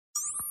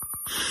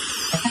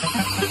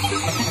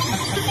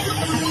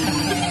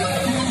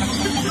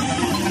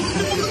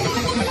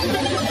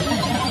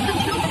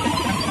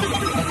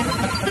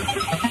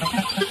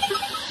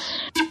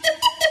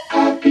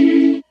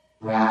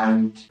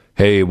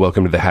Hey,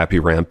 welcome to the Happy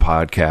Rant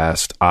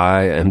Podcast.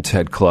 I am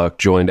Ted Kluck,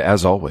 joined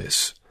as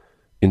always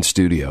in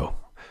studio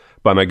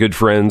by my good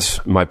friends,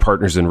 my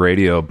partners in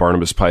radio,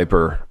 Barnabas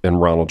Piper and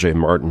Ronald J.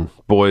 Martin.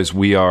 Boys,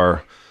 we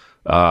are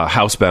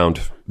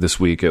housebound this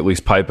week, at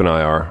least Pipe and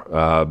I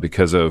are,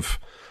 because of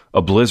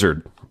a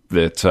blizzard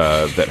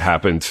that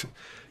happened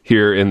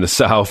here in the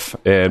South.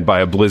 And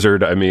by a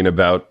blizzard, I mean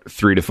about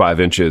 3 to 5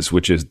 inches,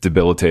 which is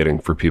debilitating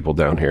for people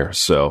down here.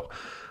 So,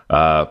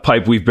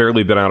 Pipe, we've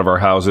barely been out of our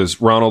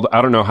houses. Ronald,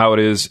 I don't know how it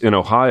is in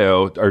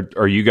Ohio.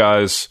 Are you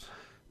guys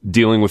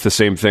dealing with the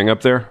same thing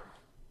up there?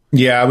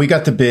 Yeah, we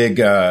got the big,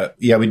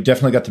 we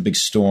definitely got the big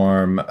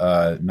storm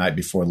night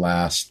before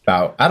last.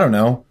 About, I don't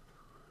know,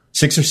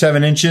 6 or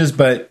 7 inches,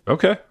 but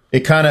okay.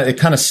 It kind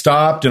of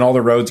stopped, and all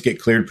the roads get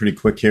cleared pretty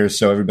quick here,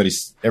 so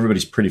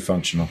everybody's pretty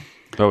functional.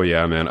 Oh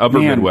yeah, man. Upper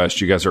Midwest,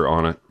 you guys are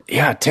on it.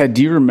 Yeah, Ted,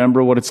 do you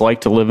remember what it's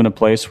like to live in a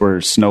place where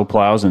snow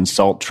plows and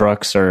salt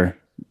trucks are,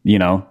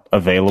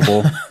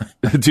 available?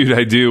 Dude,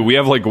 I do. We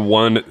have like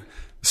one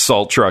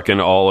salt truck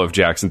in all of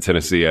Jackson,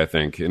 Tennessee, I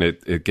think, and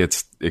it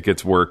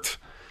gets worked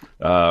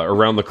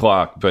around the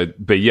clock.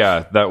 But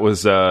yeah, that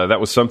was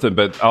something.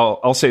 But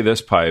I'll say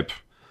this, Pipe,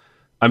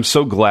 I'm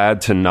so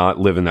glad to not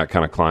live in that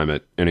kind of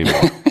climate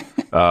anymore,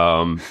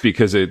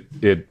 because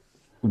it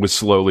was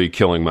slowly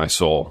killing my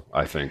soul,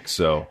 I think.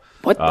 So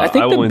I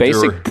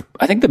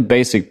think the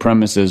basic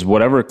premise is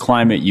whatever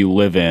climate you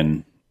live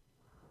in,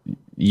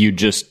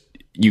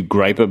 you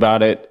gripe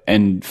about it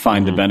and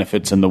find the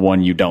benefits in the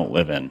one you don't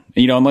live in.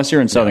 Unless you're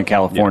in Southern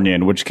California,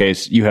 in which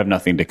case you have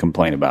nothing to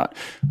complain about.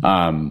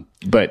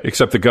 But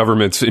except the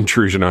government's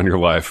intrusion on your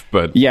life.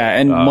 But yeah,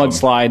 and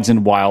mudslides and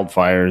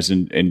wildfires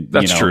and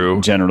that's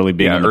true. Generally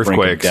being on the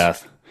brink of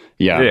death.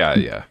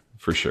 Yeah,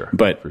 for sure.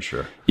 But for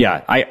sure.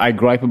 Yeah, I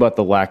gripe about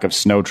the lack of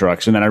snow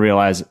trucks, and then I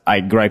realize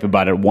I gripe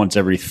about it once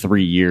every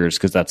 3 years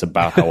because that's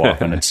about how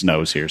often it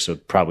snows here. So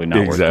probably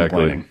not worth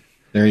complaining.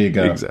 There you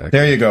go. Exactly.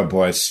 There you go,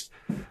 boys.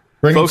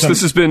 Folks,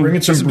 this has been bringing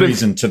some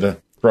reason to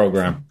the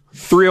program.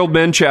 3 old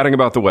men chatting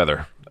about the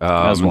weather.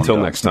 Until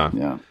next time.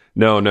 Yeah.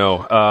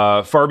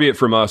 No. Far be it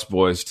from us,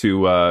 boys,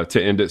 to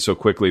end it so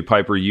quickly.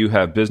 Piper, you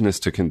have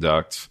business to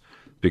conduct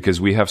because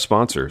we have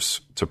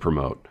sponsors to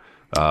promote.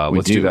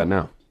 Let's do that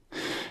now.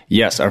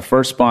 Yes, our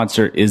first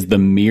sponsor is the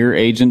Mir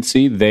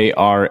Agency. They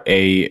are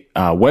a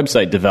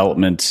website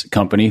development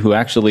company who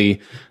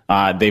actually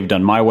they've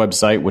done my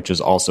website, which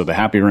is also the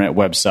Happy Rant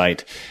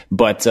website.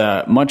 But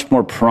much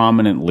more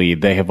prominently,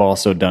 they have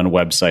also done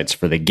websites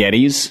for the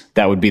Gettys.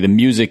 That would be the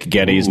music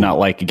Gettys, not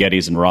like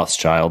Gettys and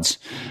Rothschilds.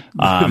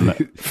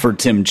 For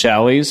Tim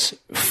Challies,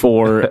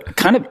 for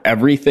kind of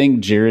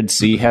everything Jared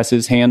C. has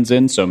his hands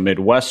in. So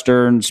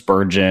Midwestern,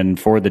 Spurgeon,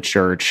 For the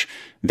Church.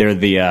 They're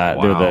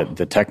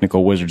the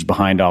technical wizards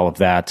behind all of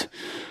that.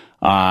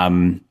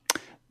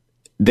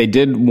 They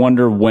did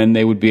wonder when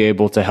they would be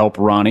able to help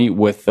Ronnie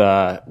with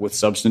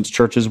Substance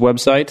Church's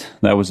website.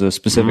 That was a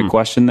specific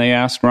question they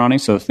asked Ronnie,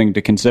 so a thing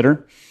to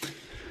consider.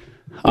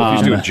 Well, if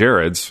he's doing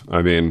Jared's,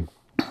 I mean,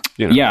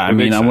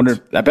 I wonder.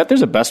 I bet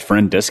there's a best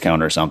friend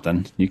discount or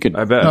something. You could.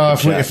 I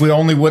bet. If we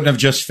only wouldn't have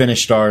just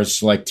finished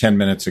ours like 10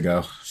 minutes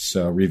ago,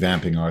 so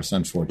revamping ours,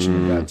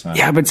 unfortunately, that time.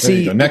 Yeah, but there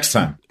you go. Next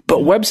time. But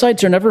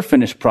websites are never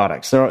finished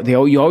products.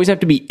 You always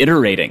have to be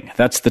iterating.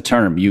 That's the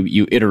term.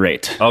 You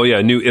iterate. Oh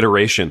yeah, new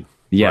iteration.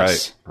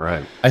 Yes.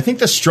 Right. I think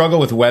the struggle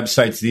with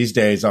websites these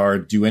days are,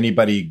 do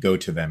anybody go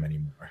to them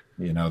anymore?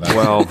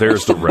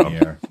 There's the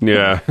rub.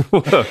 Yeah.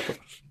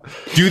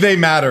 Do they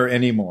matter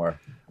anymore?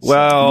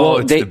 Well,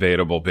 it's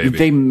debatable, baby.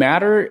 They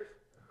matter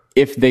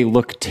if they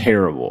look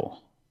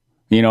terrible.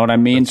 You know what I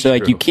mean? That's so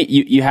like true.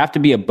 you have to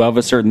be above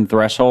a certain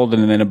threshold,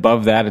 and then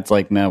above that, it's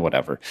like, nah,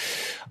 whatever.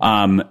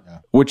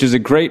 Which is a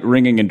great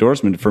ringing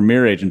endorsement for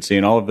Mir Agency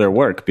and all of their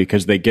work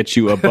because they get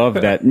you above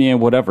that,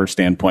 whatever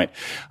standpoint.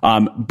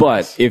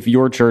 But if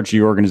your church,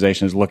 your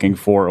organization is looking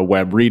for a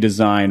web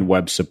redesign,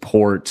 web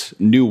support,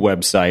 new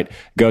website,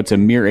 go to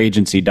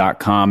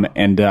miragency.com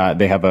and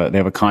they have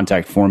a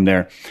contact form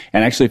there.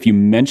 And actually, if you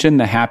mention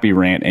the Happy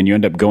Rant and you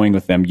end up going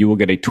with them, you will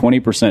get a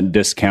 20%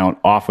 discount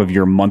off of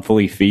your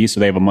monthly fee. So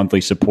they have a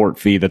monthly support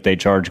fee that they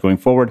charge going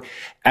forward,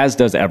 as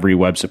does every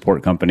web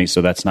support company.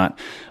 So that's not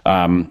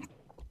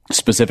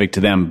specific to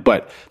them.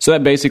 But so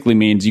that basically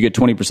means you get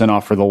 20%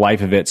 off for the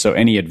life of it. So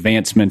any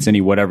advancements,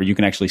 any whatever, you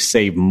can actually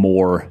save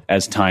more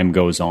as time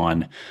goes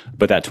on.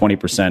 But that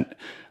 20%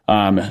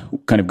 kind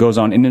of goes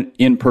on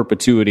in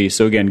perpetuity.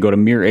 So again, go to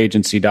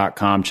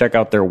miragency.com, check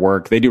out their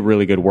work. They do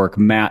really good work.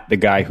 Matt, the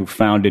guy who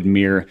founded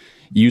Mir,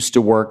 used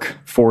to work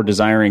for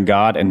Desiring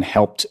God and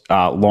helped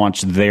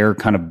launch their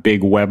kind of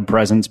big web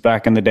presence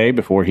back in the day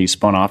before he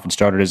spun off and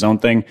started his own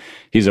thing.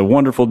 He's a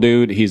wonderful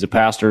dude. He's a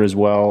pastor as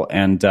well,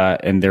 and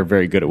they're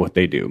very good at what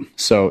they do.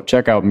 So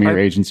check out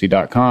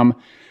miragency.com.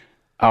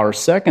 Our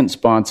second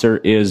sponsor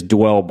is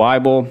Dwell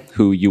Bible,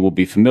 who you will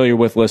be familiar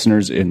with,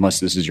 listeners, unless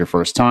this is your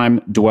first time.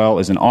 Dwell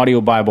is an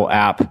audio Bible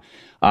app.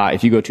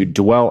 If you go to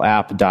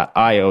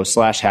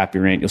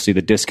dwellapp.io/happyrant, you'll see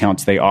the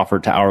discounts they offer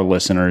to our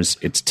listeners.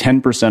 It's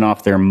 10%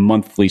 off their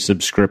monthly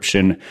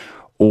subscription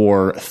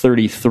or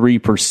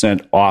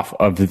 33% off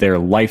of their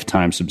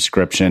lifetime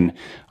subscription.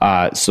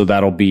 So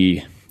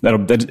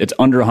it's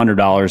under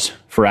 $100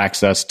 for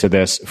access to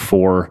this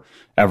for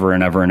ever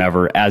and ever and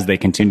ever as they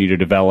continue to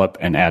develop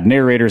and add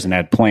narrators and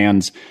add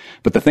plans.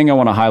 But the thing I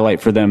want to highlight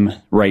for them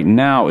right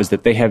now is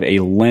that they have a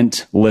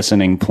Lent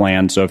listening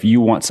plan. So if you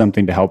want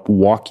something to help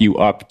walk you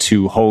up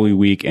to Holy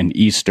Week and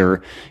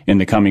Easter in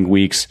the coming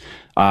weeks,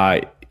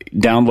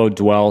 download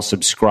Dwell,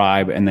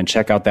 subscribe, and then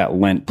check out that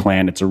Lent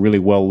plan. It's a really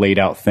well laid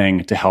out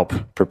thing to help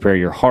prepare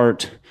your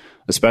heart,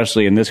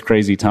 especially in this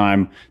crazy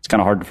time. It's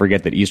kind of hard to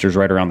forget that Easter's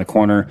right around the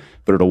corner,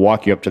 but it'll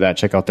walk you up to that.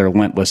 Check out their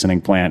Lent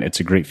listening plan. It's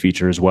a great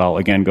feature as well.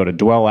 Again, go to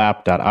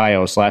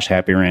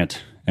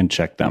dwellapp.io/happyrant and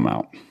check them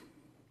out.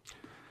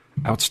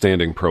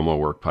 Outstanding promo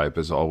work, Pipe,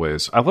 as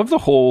always. I love the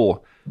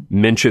whole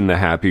mention the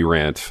Happy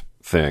Rant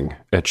thing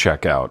at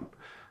checkout.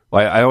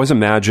 I always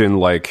imagine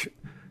like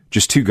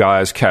just two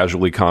guys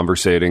casually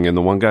conversating, and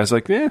the one guy's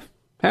like,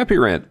 Happy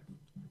Rant.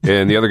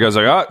 And the other guy's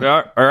like,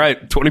 all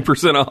right,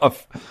 20%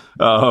 off.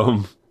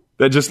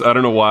 I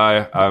don't know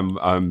why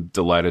I'm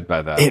delighted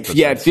by that.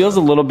 It feels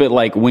a little bit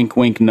like wink,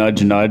 wink,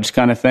 nudge, nudge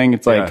kind of thing.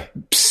 It's like,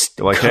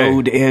 psst, like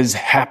code is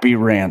Happy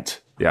Rant.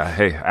 Yeah,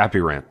 hey, Happy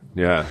Rant.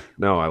 Yeah,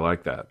 no, I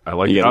like that. I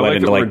like. You get let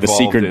into like the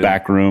secret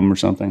back room or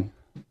something.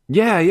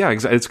 Yeah,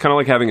 exactly. It's kind of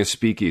like having a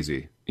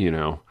speakeasy,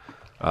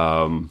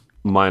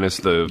 minus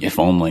the if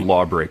only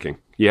law breaking.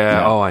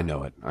 Yeah. Oh, I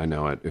know it.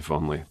 If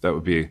only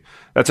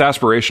that's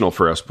aspirational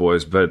for us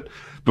boys, but.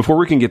 Before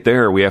we can get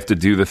there, we have to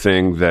do the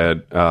thing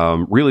that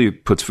really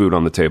puts food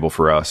on the table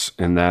for us,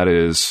 and that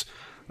is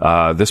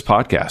this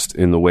podcast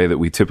in the way that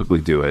we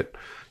typically do it,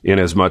 in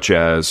as much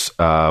as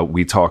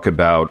we talk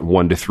about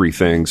 1 to 3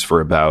 things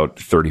for about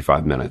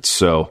 35 minutes.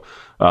 So,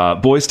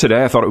 boys,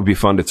 today I thought it would be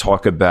fun to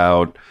talk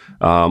about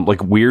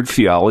like weird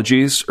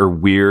theologies or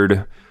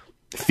weird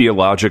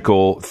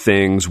theological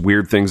things,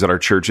 weird things that our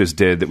churches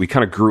did that we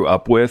kind of grew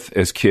up with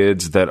as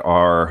kids that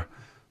are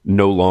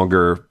no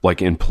longer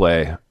like in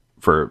play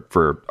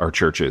for our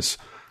churches.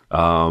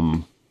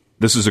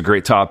 This is a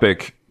great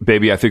topic.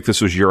 Baby, I think this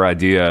was your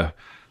idea.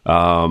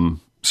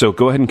 So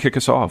go ahead and kick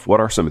us off. What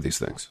are some of these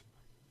things?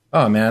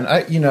 Oh man,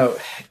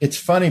 it's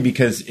funny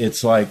because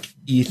it's like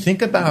you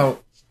think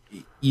about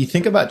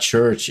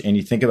church and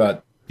you think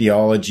about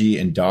theology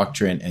and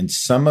doctrine, and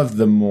some of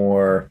the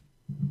more,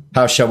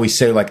 how shall we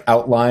say, like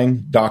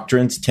outlying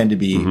doctrines tend to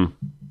be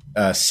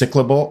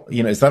cyclical.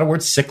 Is that a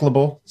word?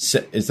 Cyclical?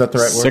 Is that the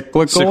right word?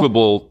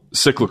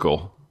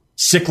 Cyclical.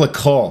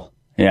 Cyclical.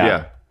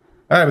 Yeah.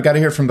 All right, we got to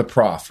hear from the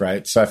prof,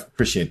 right? So I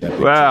appreciate that.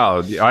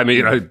 Wow. I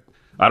mean,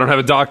 I don't have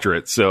a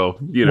doctorate, so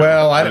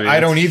Well, I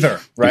don't either,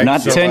 right?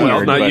 Not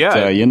tenured, not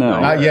yet.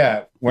 Not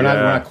yet. We're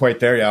not quite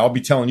there yet. I'll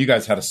be telling you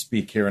guys how to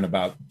speak here in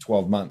about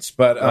 12 months.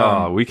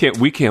 But we can't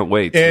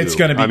wait. It's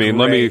going to be. I mean,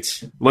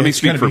 great. let me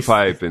speak for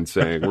Pipe and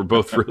saying we're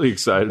both really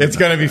excited. It's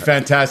going to be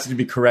fantastic to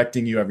be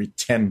correcting you every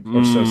 10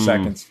 or so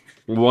seconds.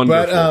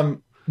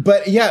 Wonderful.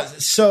 But yeah,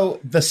 so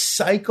the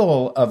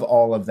cycle of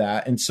all of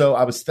that. And so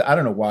I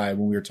don't know why,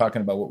 when we were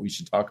talking about what we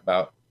should talk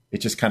about, it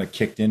just kind of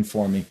kicked in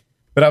for me.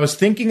 But I was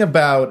thinking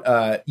about,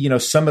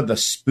 some of the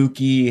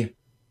spooky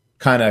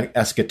kind of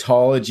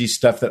eschatology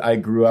stuff that I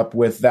grew up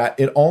with, that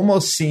it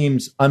almost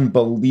seems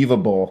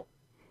unbelievable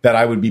that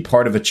I would be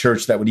part of a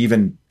church that would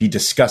even be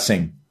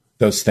discussing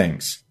those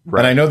things.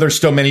 Right. And I know there's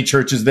still many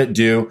churches that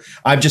do.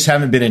 I just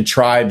haven't been in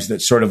tribes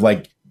that sort of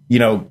like,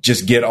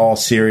 just get all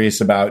serious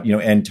about,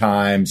 end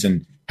times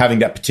and having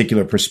that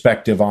particular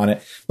perspective on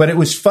it. But it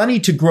was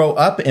funny to grow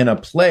up in a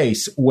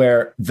place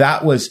where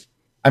that was,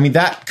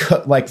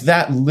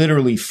 that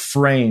literally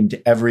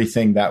framed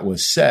everything that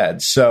was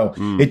said. So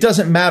it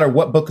doesn't matter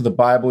what book of the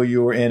Bible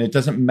you were in. It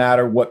doesn't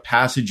matter what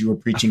passage you were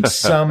preaching.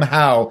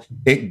 Somehow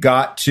it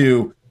got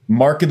to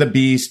mark of the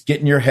beast,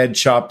 getting your head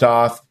chopped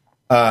off.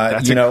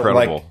 That's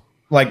incredible.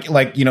 Like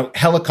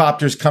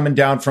helicopters coming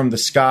down from the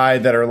sky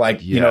that are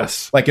like,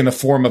 like in the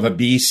form of a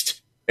beast.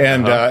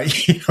 And,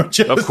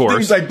 just of course.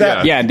 things like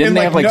that. Yeah, didn't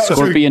they have like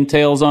scorpion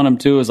tails on them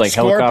too? It was like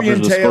helicopters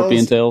with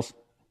scorpion tails.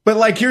 But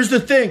like, here's the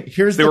thing.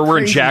 They were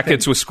wearing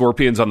jackets with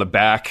scorpions on the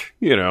back,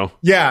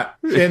 Yeah.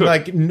 And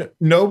like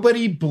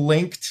nobody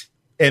blinked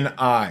an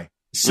eye.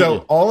 So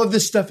all of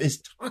this stuff is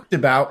talked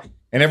about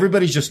and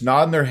everybody's just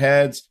nodding their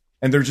heads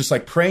and they're just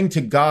like praying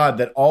to God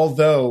that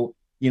although,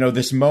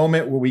 this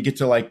moment where we get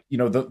to like,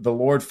 the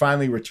Lord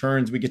finally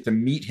returns, we get to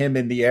meet him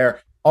in the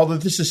air. Although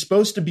this is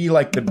supposed to be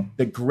like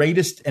the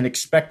greatest and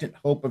expectant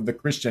hope of the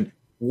Christian,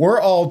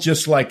 we're all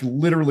just like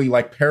literally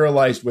like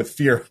paralyzed with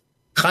fear,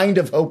 kind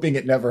of hoping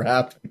it never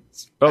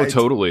happens. Right? Oh,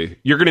 totally.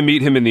 You're going to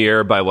meet him in the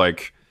air by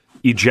like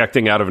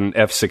ejecting out of an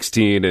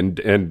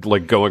F-16 and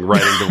like going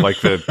right into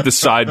like the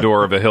side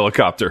door of a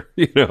helicopter,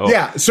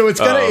 Yeah. So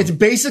it's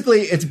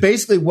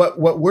basically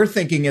what we're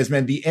thinking is,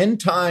 man, the end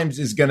times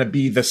is going to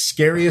be the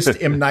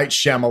scariest M. Night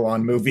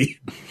Shyamalan movie.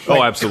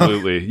 Oh,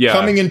 absolutely. Yeah.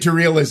 Coming into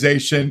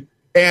realization.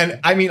 And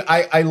I mean,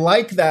 I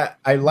like that.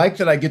 I like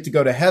that I get to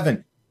go to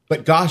heaven,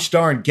 but gosh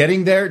darn,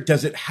 getting there,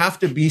 does it have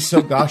to be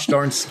so gosh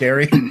darn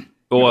scary?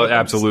 Well,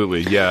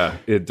 absolutely. Yeah,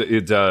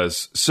 it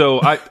does.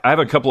 So I have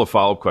a couple of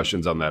follow-up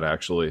questions on that,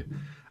 actually.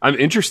 I'm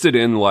interested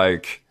in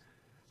like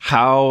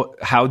how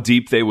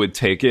deep they would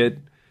take it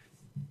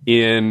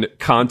in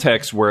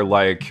context where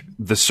like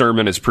the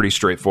sermon is pretty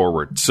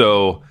straightforward.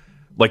 So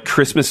like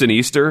Christmas and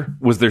Easter,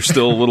 was there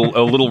still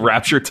a little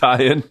rapture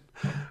tie-in?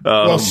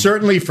 Well,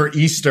 certainly for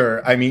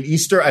Easter. I mean,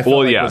 Easter I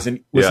felt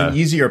was an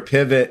easier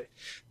pivot.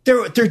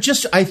 There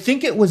just, I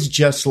think it was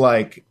just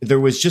like,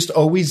 there was just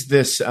always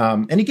this,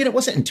 and again, it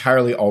wasn't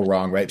entirely all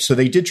wrong, right? So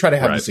they did try to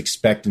have this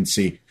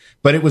expectancy,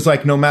 but it was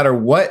like, no matter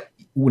what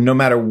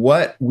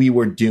we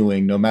were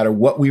doing, no matter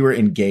what we were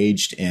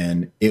engaged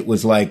in, it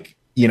was like,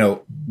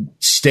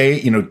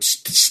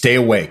 stay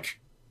awake,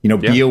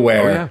 be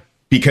aware,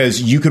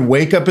 because you could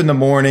wake up in the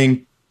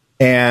morning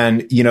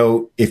and,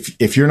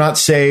 if you're not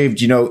saved,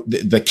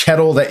 the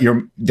kettle that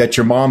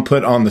your mom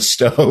put on the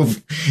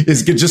stove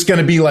is just going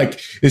to be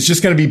like, it's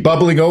just going to be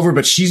bubbling over,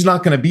 but she's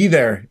not going to be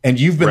there. And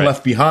you've been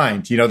left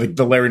behind,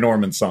 the Larry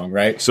Norman song,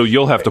 right? So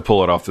you'll have to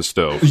pull it off the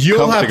stove.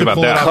 You'll have to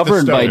pull it off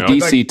the stove. Covered by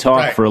DC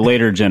Talk for a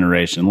later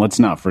generation. Let's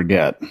not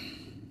forget.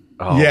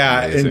 Oh,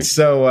 yeah. amazing. And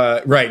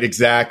so, right.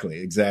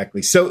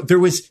 Exactly. So there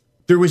was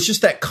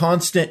just that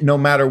constant, no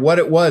matter what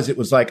it was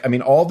like, I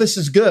mean, all this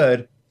is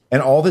good.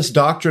 And all this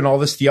doctrine, all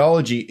this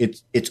theology,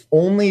 it's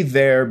only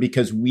there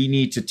because we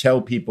need to tell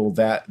people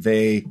that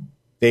they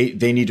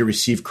need to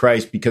receive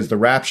Christ, because the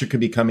rapture could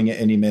be coming at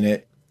any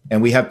minute,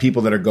 and we have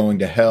people that are going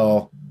to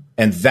hell,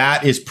 and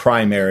that is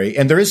primary.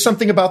 And there is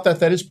something about that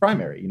is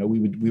primary. We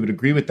would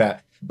agree with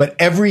that. But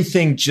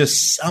everything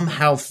just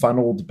somehow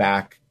funneled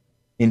back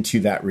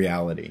into that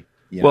reality.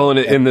 Well,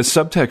 and the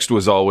subtext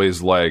was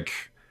always like,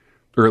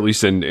 or at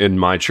least in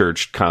my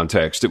church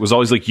context, it was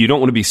always like, you don't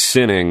want to be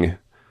sinning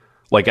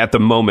like at the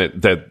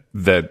moment that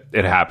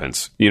it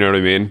happens. You know what I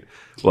mean?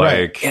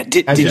 Like,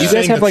 did you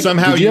guys have like,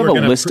 did you have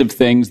a list of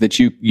things that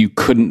you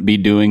couldn't be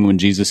doing when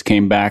Jesus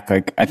came back?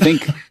 Like, I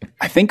think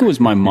it was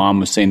my mom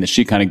was saying that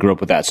she kind of grew up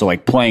with that. So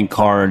like playing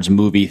cards,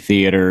 movie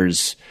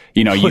theaters,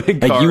 you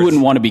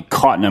wouldn't want to be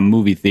caught in a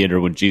movie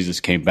theater when Jesus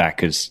came back,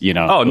 because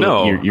oh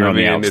no, you're on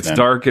the outs it's then.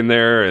 Dark in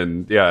there,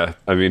 and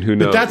who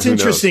knows? But that's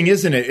interesting,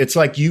 isn't it? It's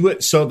like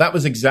so that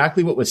was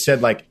exactly what was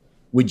said. Like,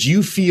 would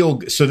you feel,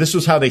 so this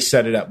was how they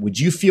set it up. Would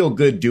you feel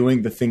good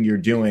doing the thing you're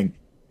doing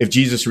if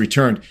Jesus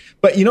returned?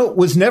 But what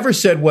was never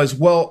said was,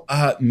 well,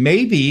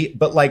 maybe,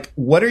 but like,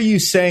 what are you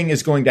saying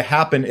is going to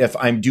happen if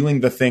I'm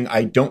doing the thing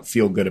I don't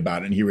feel good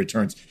about and he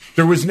returns?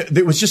 There was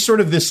just sort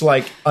of this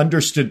like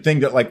understood thing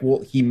that like,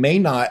 well, he may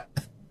not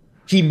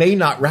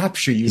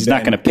rapture you. He's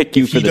not going to pick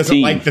you for the team. He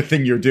doesn't like the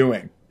thing you're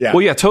doing. Yeah.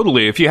 Well, yeah,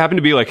 totally. If you happen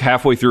to be like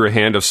halfway through a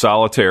hand of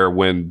solitaire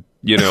when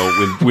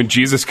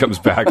Jesus comes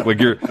back, like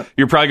you're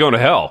probably going to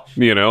hell.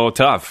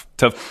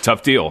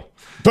 Tough deal.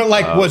 But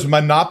like, was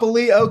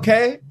Monopoly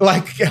okay?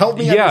 Like, help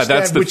me understand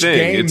that's the which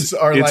thing. games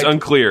are it's like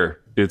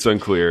unclear. It's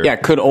unclear. Yeah,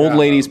 could old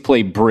ladies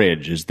play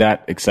bridge? Is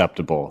that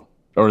acceptable?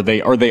 Or are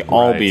they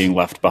all being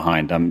left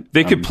behind?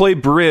 They could play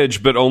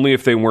bridge, but only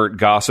if they weren't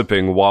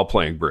gossiping while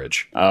playing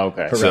bridge. Oh,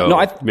 okay. So no,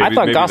 I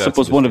thought gossip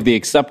was one of the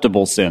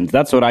acceptable sins.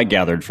 That's what I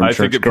gathered from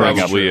church growing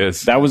up.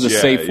 Is. That was a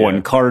safe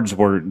one. Cards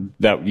were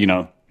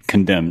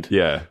condemned.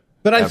 Yeah.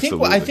 But I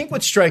think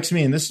what strikes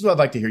me, and this is what I'd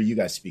like to hear you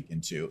guys speak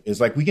into, is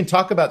like we can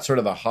talk about sort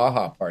of the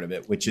ha-ha part of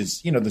it, which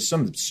is, there's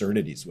some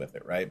absurdities with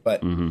it, right?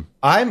 But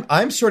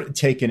I'm sort of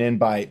taken in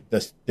by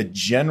the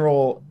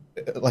general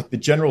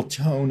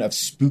tone of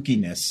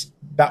spookiness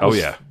that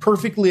was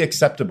perfectly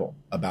acceptable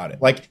about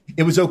it. Like,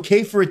 it was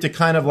okay for it to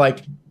kind of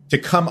like to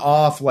come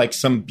off like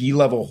some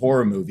B-level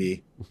horror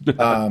movie.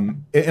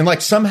 And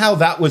like somehow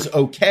that was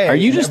okay. Are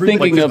you just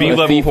thinking like of the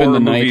B-level a Thief in horror the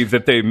movie Night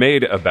that they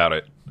made about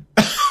it?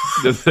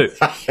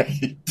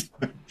 That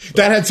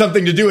had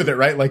something to do with it,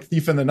 right? Like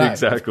Thief in the Night.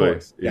 Exactly.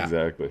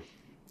 Exactly.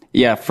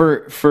 Yeah,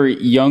 for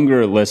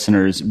younger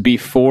listeners,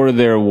 before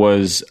there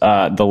was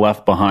the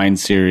Left Behind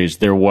series,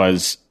 there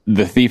was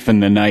the Thief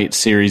in the Night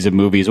series of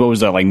movies. What was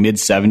that, like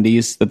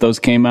mid-70s that those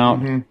came out?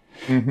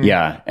 Mm-hmm. Mm-hmm.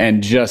 Yeah,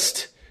 and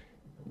just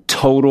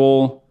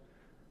total,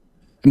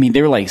 I mean,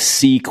 they were like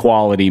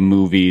C-quality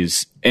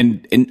movies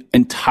and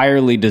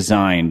entirely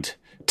designed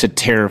to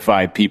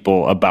terrify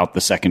people about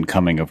the second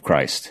coming of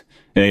Christ.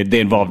 They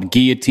involved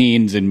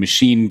guillotines and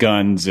machine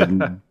guns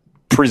and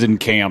prison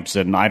camps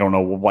and I don't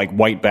know, like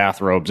white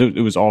bathrobes.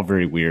 It was all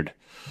very weird.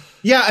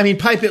 Yeah, I mean,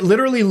 Pipe, it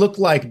literally looked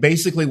like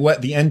basically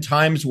what the end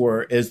times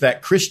were, is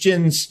that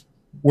Christians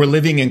were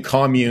living in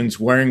communes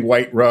wearing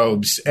white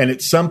robes. And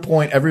at some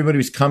point, everybody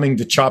was coming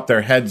to chop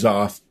their heads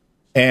off.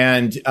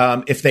 And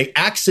if they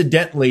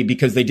accidentally,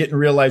 because they didn't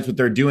realize what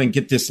they're doing,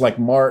 get this like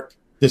mark,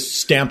 this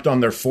stamped on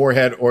their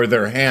forehead or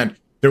their hand,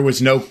 there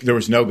was no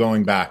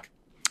going back.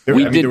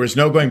 There was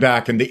no going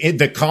back, and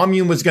the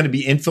commune was going to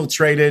be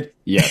infiltrated.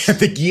 Yes.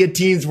 The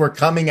guillotines were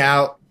coming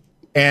out,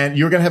 and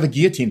you were going to have a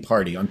guillotine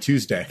party on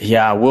Tuesday.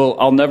 Yeah, well,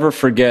 I'll never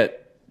forget,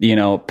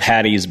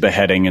 Patty's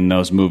beheading in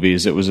those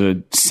movies. It was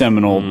a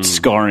seminal,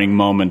 scarring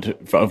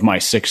moment of my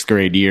 6th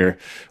grade year.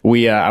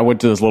 I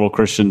went to this little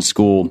Christian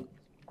school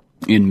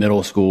in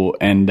middle school,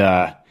 and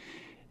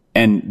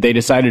they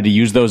decided to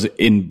use those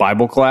in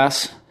Bible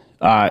class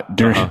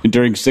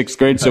during 6th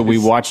grade. So we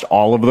watched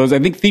all of those. I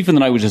think Thief in the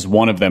Night was just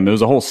one of them. There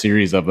was a whole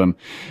series of them.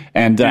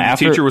 And the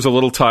teacher was a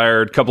little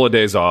tired, couple of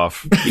days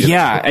off.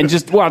 Yeah. And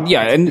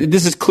and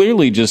this is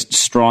clearly just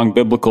strong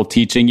biblical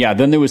teaching. Yeah.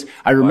 Then there was,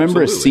 I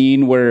remember a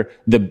scene where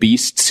the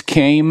beasts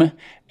came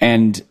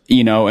and,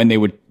 and they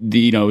would,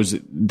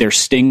 their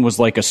sting was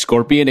like a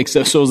scorpion,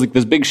 except so it was like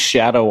this big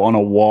shadow on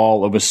a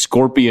wall of a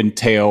scorpion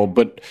tail,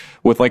 but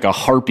with like a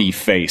harpy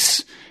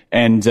face.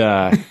 And,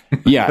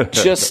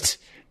 just,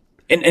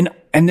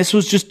 and this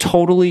was just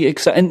totally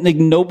exciting. And like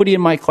nobody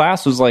in my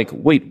class was like,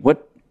 wait,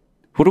 what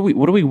are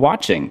we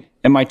watching?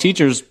 And my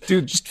teachers,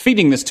 just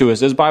feeding this to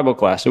us as Bible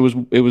class. It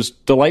was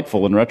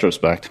delightful in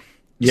retrospect.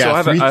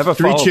 Yeah. So I have a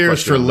three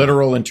cheers for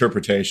literal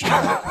interpretation.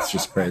 Right? It's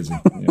just crazy.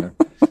 Yeah.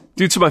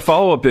 Dude, so my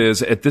follow-up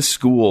is, at this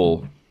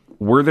school,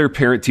 were there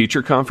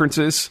parent-teacher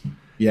conferences?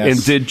 Yes.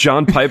 And did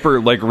John Piper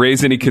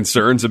raise any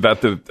concerns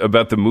about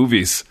the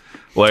movies?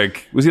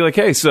 Was he like,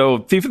 hey, so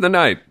Thief in the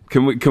Night,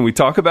 can we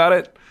talk about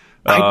it?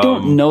 I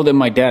don't know that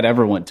my dad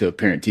ever went to a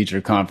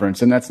parent-teacher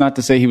conference, and that's not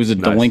to say he was a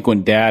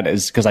delinquent dad,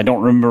 because I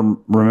don't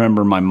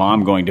remember my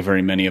mom going to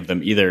very many of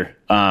them either.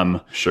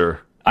 Sure.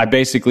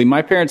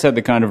 My parents had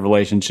the kind of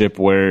relationship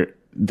where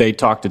they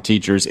talked to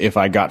teachers if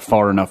I got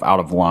far enough out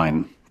of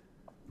line.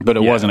 But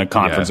it wasn't a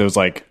conference. Yeah. It was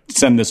like,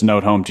 send this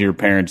note home to your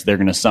parents. They're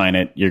going to sign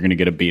it. You're going to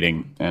get a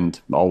beating,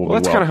 and all will be well.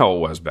 That's kind of how it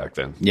was back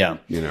then. Yeah.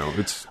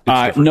 It's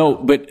no,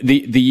 but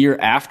the year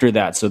after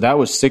that, so that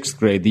was 6th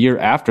grade. The year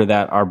after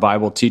that, our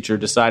Bible teacher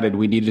decided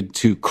we needed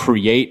to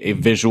create a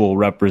visual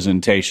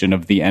representation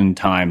of the end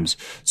times.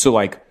 So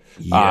what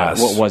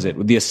was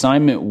it? The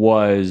assignment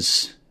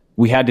was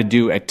we had to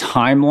do a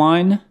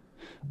timeline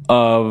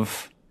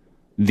of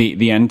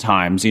the end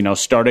times,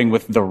 starting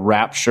with the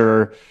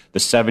rapture, the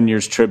 7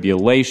 years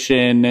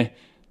tribulation,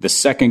 the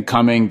second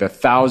coming, the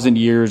 1,000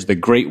 years, the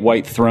great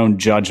white throne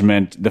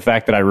judgment. The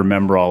fact that I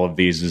remember all of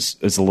these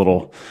is a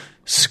little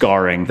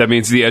scarring. That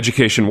means the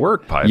education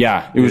worked, Pipe.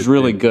 Yeah, it was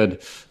really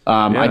good.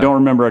 I don't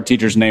remember our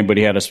teacher's name, but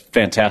he had a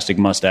fantastic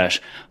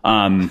mustache.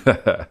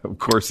 Of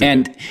course.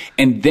 And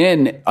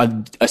then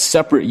a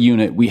separate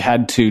unit, we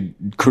had to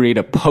create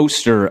a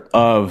poster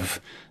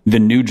of the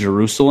New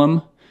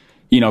Jerusalem.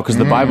 Because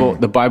the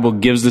Bible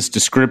gives this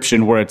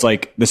description where it's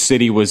like the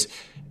city was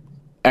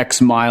X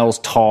miles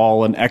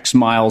tall and X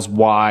miles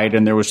wide,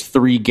 and there was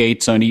 3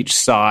 gates on each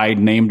side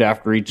named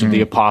after each of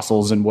the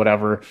apostles and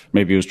whatever.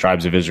 Maybe it was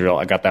tribes of Israel.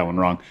 I got that one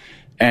wrong.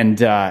 And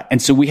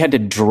so we had to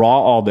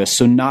draw all this.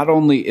 So not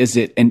only is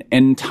it an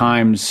end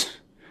times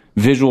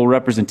visual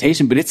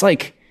representation, but it's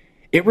like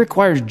it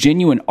requires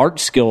genuine art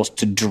skills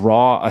to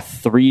draw a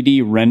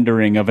 3D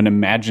rendering of an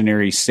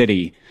imaginary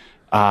city.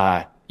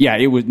 Yeah,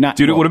 it was not.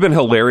 Dude, it would have been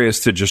hilarious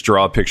to just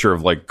draw a picture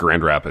of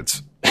Grand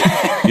Rapids.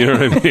 You know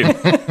what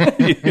I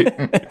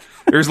mean?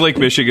 There's Lake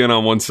Michigan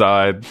on one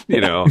side,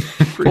 a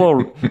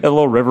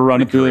little river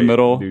running through the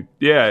middle. Dude.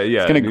 Yeah.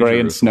 It's kind of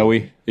gray and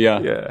snowy.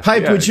 Yeah.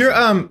 Pipe,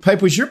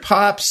 was your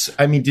pops,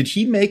 did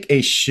he make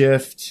a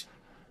shift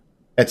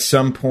at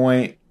some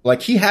point?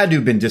 He had to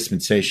have been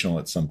dispensational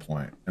at some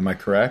point. Am I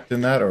correct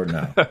in that or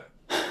no?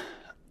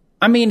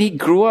 He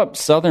grew up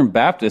Southern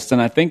Baptist,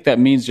 and I think that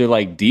means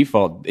you're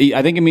default.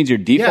 I think it means you're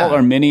default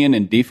Arminian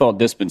and default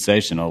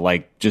dispensational.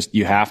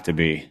 You have to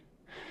be.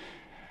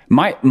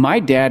 My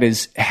dad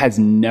has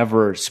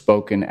never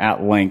spoken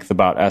at length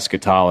about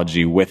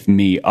eschatology with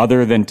me,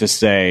 other than to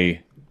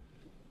say,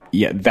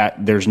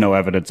 that there's no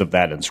evidence of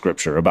that in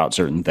Scripture about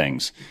certain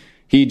things.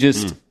 He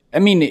just,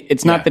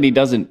 it's not that he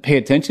doesn't pay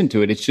attention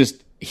to it. It's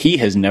just he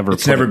has never.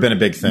 It's never been a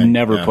big thing.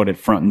 Never put it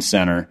front and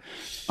center.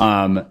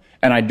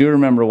 And I do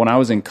remember when I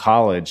was in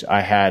college,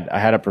 I had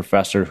a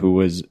professor who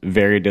was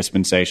very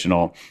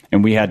dispensational,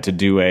 and we had to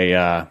do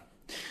an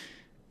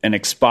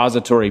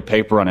expository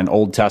paper on an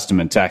Old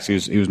Testament text.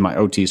 He was my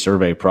OT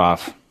survey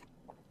prof,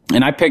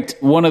 and I picked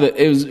it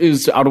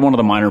was out of one of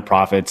the minor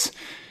prophets,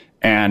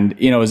 and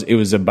it was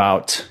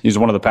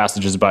one of the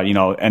passages about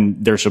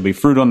and there shall be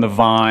fruit on the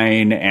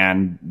vine,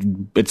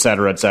 and et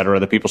cetera,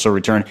 the people shall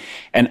return,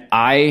 and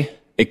I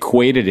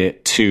equated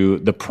it to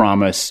the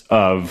promise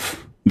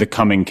of the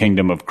coming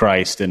kingdom of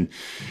Christ, and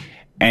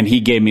he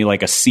gave me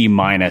a C-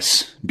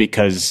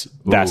 because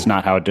that's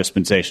not how a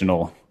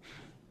dispensational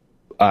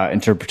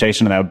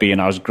interpretation of that would be.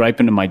 And I was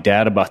griping to my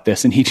dad about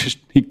this, and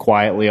he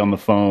quietly on the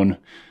phone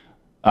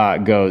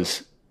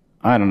goes,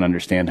 "I don't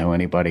understand how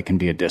anybody can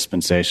be a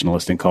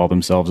dispensationalist and call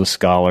themselves a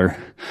scholar."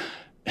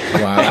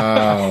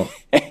 Wow.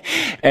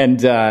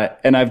 and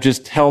I've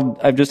just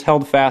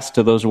held fast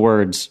to those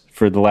words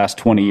for the last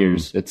 20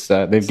 years. It's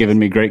they've given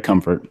me great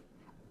comfort.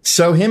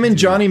 So him and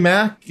Johnny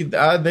Mack,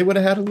 they would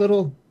have had a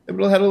little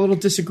had a little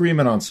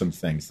disagreement on some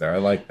things there. I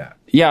like that.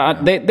 Yeah,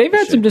 they've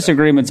had some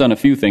disagreements on a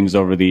few things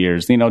over the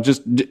years.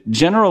 Just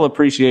general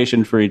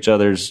appreciation for each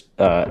other's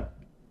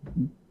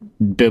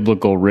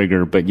biblical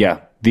rigor, but yeah,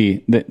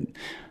 the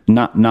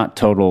not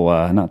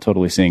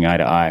totally seeing eye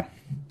to eye.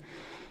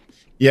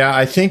 Yeah,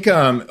 I think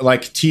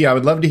T, I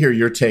would love to hear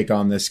your take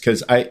on this,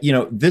 because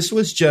this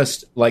was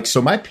just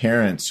so my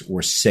parents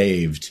were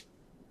saved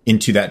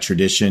into that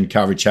tradition,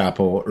 Calvary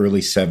Chapel, mid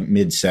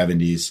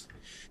 70s.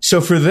 So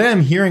for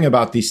them, hearing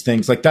about these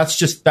things,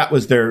 that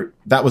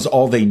was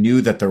all they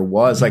knew that there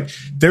was.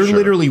 There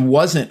literally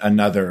wasn't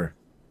another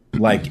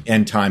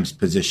end times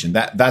position.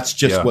 That's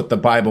just what the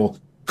Bible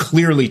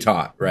clearly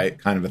taught, right?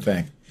 Kind of a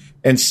thing.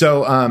 And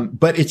so,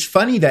 but it's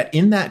funny that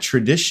in that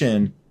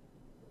tradition,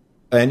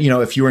 and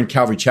if you were in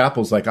Calvary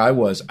Chapels like I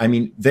was,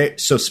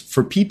 so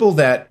for people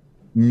that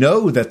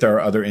know that there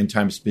are other end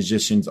times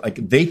positions,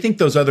 they think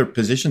those other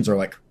positions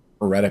are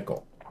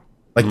heretical.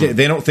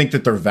 They don't think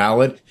that they're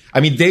valid.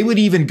 They would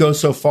even go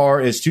so far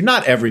as to,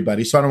 not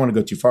everybody, so I don't want to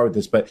go too far with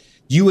this, but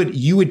you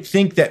would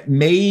think that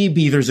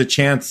maybe there's a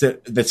chance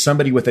that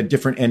somebody with a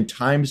different end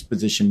times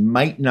position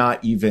might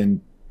not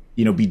even,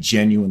 be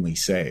genuinely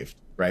saved,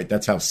 right?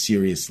 That's how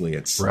seriously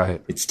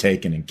it's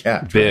taken and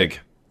kept. Big. Right?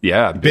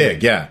 Yeah.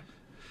 Big. Yeah.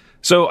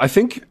 So I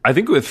think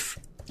with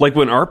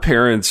when our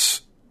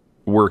parents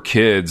were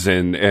kids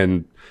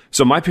and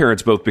so my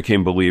parents both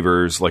became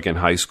believers in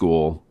high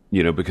school,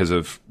 because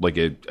of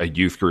a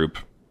youth group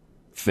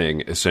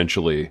thing,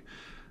 essentially.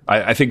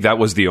 I think that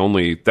was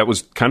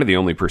kind of the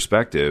only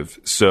perspective.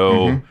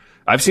 So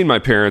I've seen my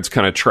parents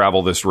kind of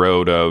travel this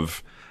road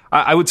of,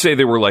 I would say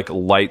they were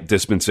light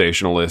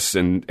dispensationalists,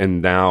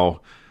 and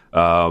now,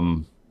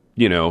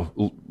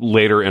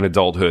 later in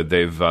adulthood,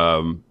 they've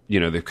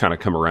kind of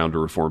come around to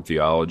Reformed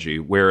theology.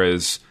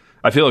 Whereas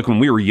I feel like when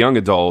we were young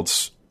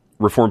adults,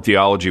 Reformed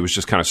theology was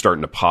just kind of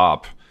starting to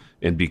pop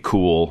and be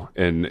cool,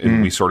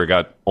 and we sort of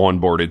got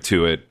onboarded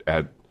to it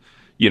at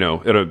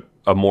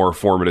a more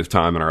formative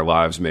time in our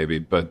lives, maybe.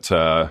 But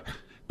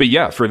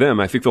yeah, for them,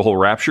 I think the whole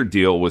rapture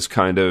deal was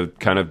kind of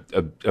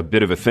a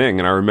bit of a thing.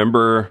 And I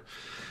remember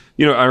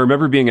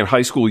being in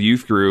high school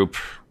youth group,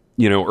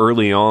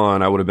 early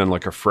on. I would have been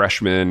a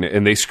freshman,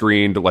 and they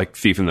screened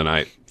Thief in the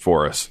Night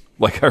for us.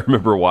 I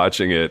remember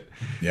watching it,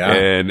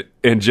 and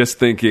just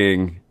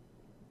thinking,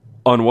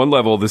 on one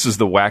level, this is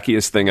the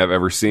wackiest thing I've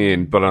ever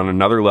seen, but on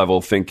another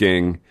level,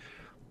 thinking,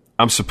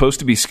 I'm supposed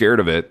to be scared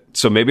of it,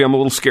 so maybe I'm a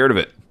little scared of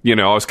it.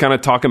 I was kind of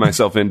talking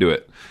myself into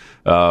it,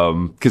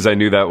 because I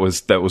knew that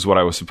was what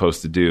I was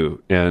supposed to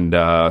do. And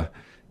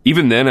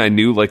even then, I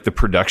knew the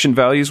production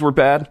values were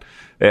bad,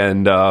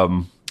 and I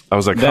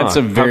was like, that's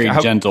a very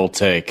gentle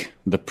take.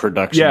 The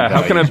production,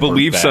 how can I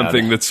believe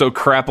something that's so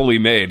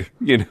crappily made?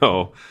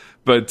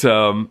 But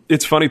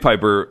it's funny,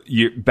 Piper,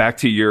 back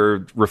to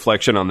your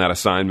reflection on that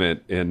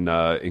assignment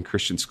in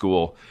Christian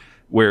school,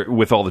 where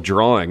with all the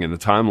drawing and the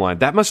timeline,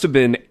 that must have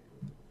been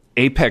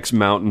apex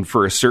mountain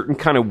for a certain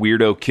kind of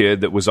weirdo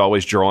kid that was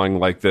always drawing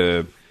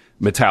the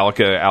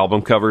Metallica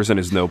album covers in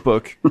his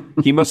notebook.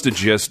 He must have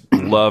just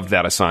loved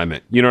that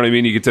assignment. You know what I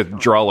mean? You get to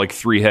draw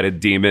three-headed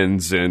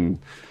demons and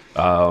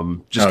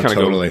just kind of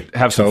go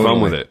have some fun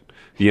with it.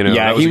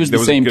 Yeah, he was the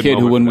same kid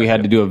who, when we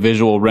had to do a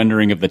visual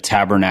rendering of the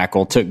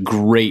tabernacle, took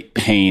great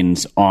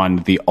pains on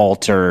the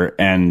altar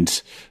and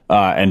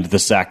the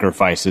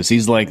sacrifices.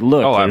 He's like,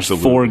 look, there's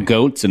 4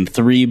 goats and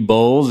 3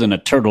 bulls and a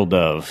turtle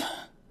dove.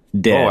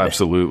 Dead. Oh,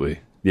 absolutely.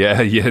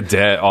 Yeah,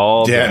 dead.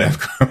 All dead.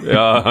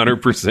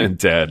 100%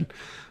 dead.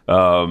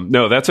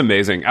 No, that's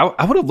amazing.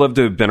 I would have loved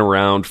to have been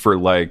around for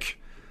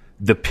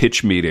the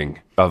pitch meeting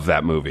of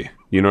that movie.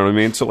 You know what I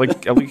mean? So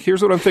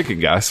here's what I'm thinking,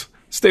 guys.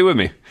 Stay with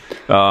me.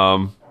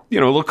 A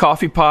little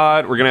coffee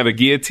pot. We're going to have a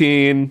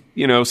guillotine,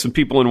 some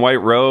people in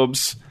white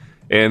robes,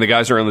 and the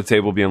guys around the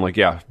table being like,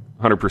 yeah,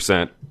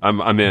 100%.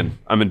 I'm in.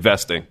 I'm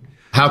investing.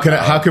 How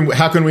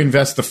can we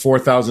invest the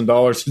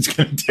 $4,000 it's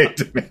going to take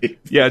to make?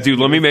 Yeah, dude,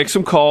 let me make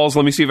some calls.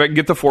 Let me see if I can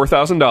get the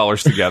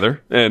 $4,000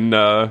 together, and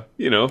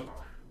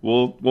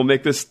we'll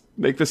make this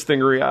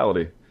thing a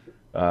reality.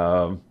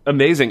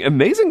 Amazing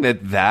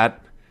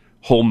that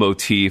whole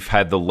motif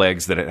had the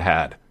legs that it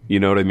had. You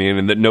know what I mean?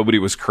 And that nobody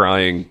was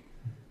crying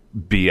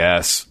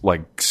BS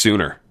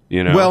sooner,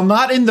 Well,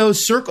 not in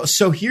those circles.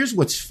 So here's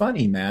what's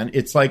funny, man.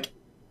 It's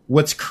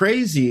what's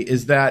crazy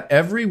is that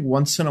every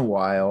once in a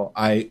while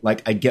I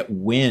get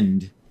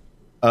wind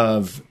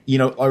of,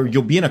 or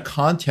you'll be in a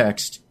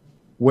context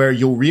where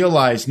you'll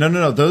realize,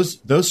 no,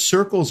 those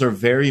circles are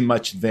very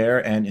much there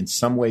and in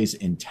some ways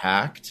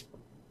intact.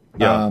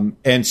 Yeah.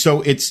 And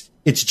so it's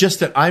just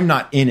that I'm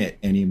not in it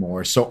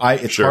anymore. So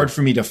it's hard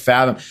for me to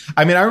fathom.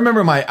 I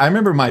remember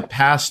my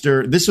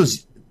pastor, this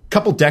was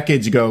couple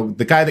decades ago,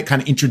 the guy that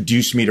kind of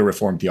introduced me to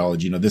Reformed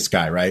theology, this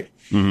guy, right?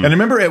 Mm-hmm. And I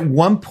remember at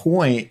one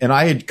point, and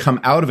I had come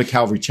out of a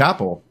Calvary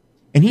Chapel,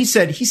 and he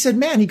said,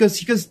 man, he goes,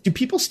 do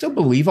people still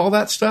believe all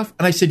that stuff?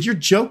 And I said, you're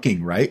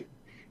joking, right?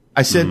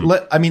 I said,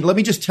 let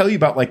me just tell you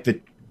about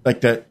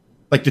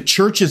the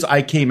churches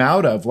I came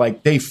out of,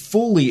 they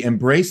fully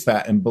embrace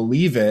that and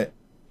believe it.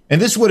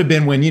 And this would have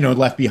been when,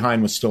 Left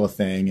Behind was still a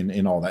thing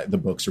and all that, the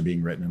books are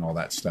being written and all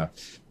that stuff.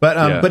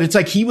 But it's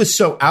like he was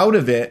so out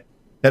of it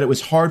that it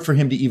was hard for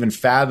him to even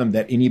fathom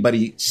that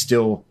anybody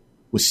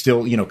was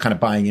still, kind of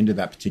buying into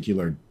that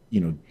particular,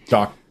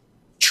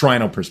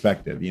 doctrinal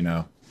perspective,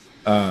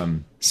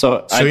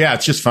 So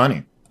it's just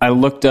funny. I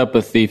looked up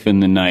A Thief in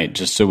the Night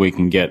just so we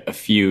can get a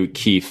few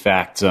key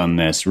facts on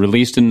this.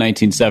 Released in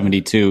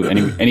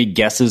 1972. Any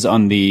guesses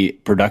on the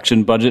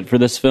production budget for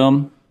this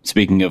film?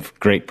 Speaking of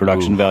great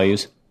production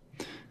values.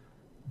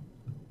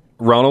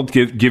 Ronald,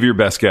 give your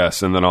best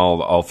guess, and then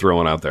I'll throw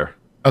one out there.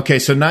 Okay,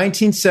 so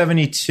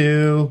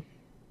 1972.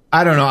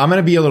 I don't know. I'm going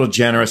to be a little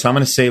generous. I'm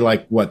going to say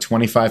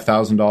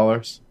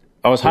 $25,000.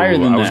 I was higher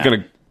than that. I was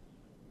going to.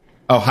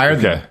 Oh, higher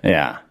than that.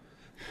 Yeah.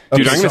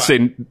 Dude, I'm going to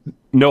say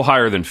no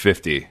higher than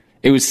 50.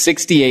 It was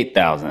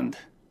 68,000.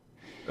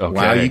 Okay.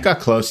 Wow, you got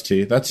close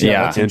to. That's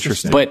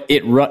interesting. But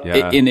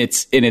in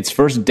its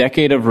first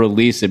decade of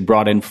release, it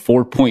brought in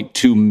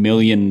 $4.2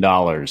 million.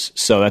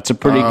 So that's a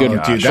pretty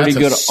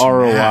good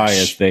ROI,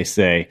 as they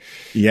say.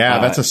 Yeah,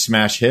 that's a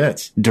smash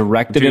hit.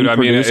 Directed and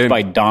produced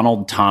by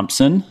Donald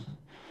Thompson.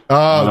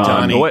 Oh,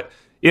 Donnie.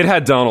 It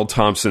had Donald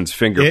Thompson's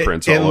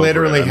fingerprints all over it. It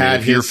literally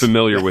had. If you're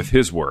familiar with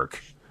his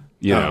work,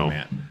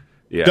 man.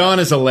 Yeah. Don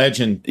is a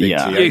legend. He's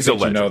a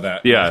legend. You know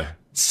that. Yeah.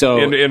 So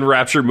in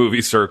Rapture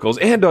movie circles,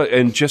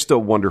 and just a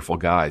wonderful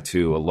guy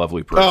too, a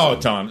lovely person. Oh,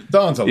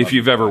 Don's a. If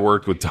you've ever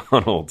worked with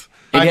Donald,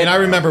 I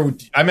remember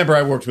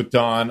I worked with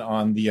Don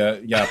on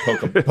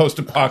the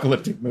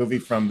post-apocalyptic movie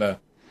from the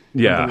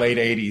late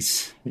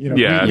 '80s.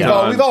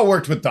 We've all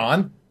worked with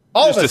Don.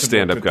 Just a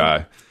stand-up guy.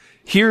 Don.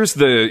 Here's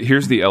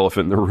the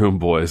elephant in the room,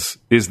 boys.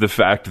 Is the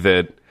fact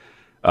that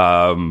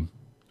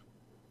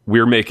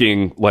we're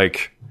making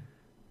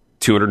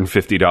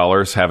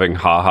 $250 having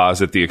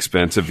ha-has at the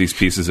expense of these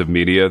pieces of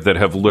media that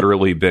have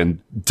literally been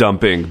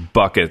dumping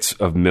buckets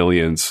of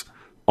millions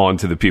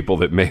onto the people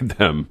that made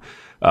them.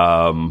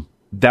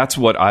 That's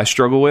what I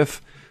struggle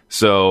with.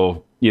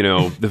 So,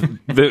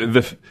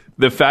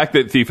 the fact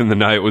that Thief in the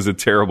Night was a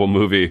terrible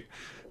movie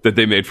that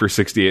they made for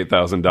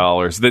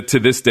 $68,000, that to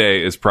this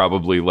day is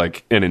probably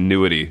an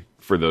annuity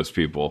for those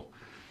people.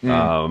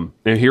 And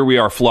here we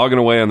are flogging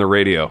away on the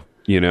radio,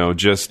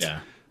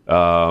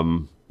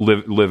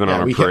 living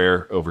on a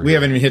prayer over here. We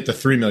haven't even hit the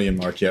 3 million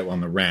mark yet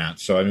on the rant.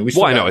 So I mean, we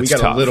got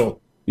tough. A little.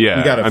 Yeah,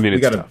 we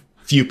got a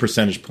few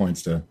percentage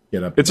points to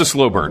get up. It's a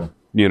slow burn.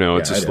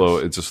 It's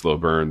a slow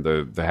burn.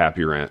 The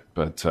happy rant,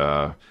 but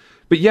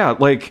yeah,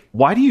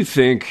 why do you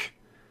think?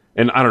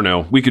 And I don't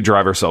know. We could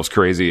drive ourselves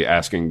crazy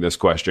asking this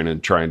question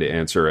and trying to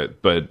answer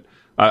it, but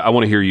I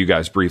want to hear you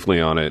guys briefly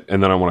on it,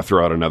 and then I want to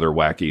throw out another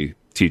wacky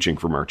teaching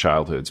from our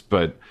childhoods.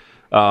 But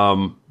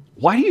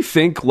why do you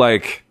think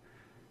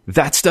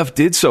that stuff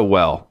did so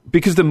well?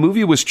 Because the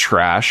movie was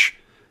trash.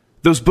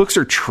 Those books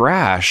are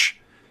trash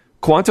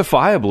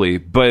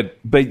quantifiably,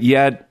 but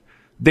yet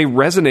they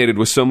resonated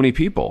with so many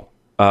people,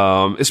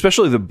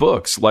 especially the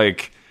books.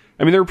 There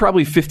were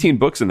probably 15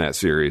 books in that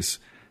series.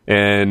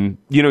 And,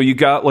 you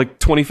got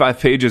 25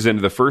 pages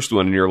into the first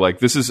one and you're like,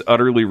 this is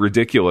utterly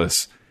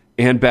ridiculous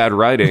and bad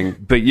writing.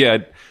 But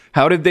yet,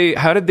 how did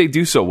they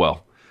do so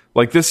well?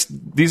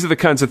 These are the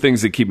kinds of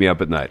things that keep me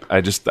up at night.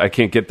 I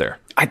can't get there.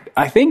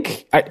 I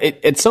think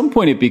at some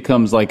point it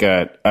becomes like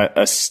a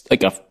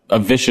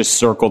vicious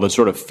circle that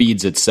sort of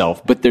feeds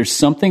itself. But there's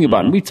something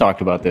about, and we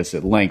talked about this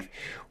at length,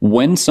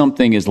 when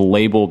something is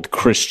labeled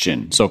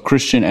Christian, so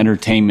Christian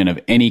entertainment of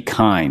any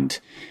kind,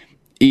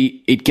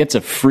 it gets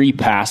a free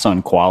pass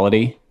on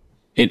quality.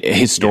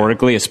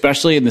 Historically,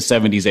 especially in the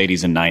 70s,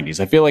 80s, and 90s.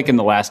 I feel like in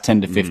the last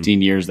 10 to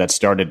 15 years that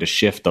started to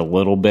shift a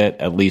little bit,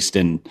 at least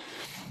in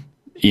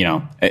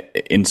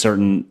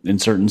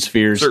certain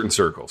spheres, certain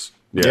circles.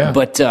 Yeah.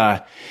 But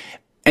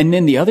and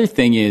then the other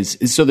thing is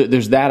so that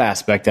there's that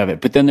aspect of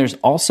it, but then there's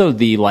also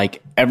the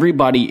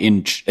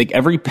everybody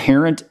every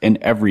parent and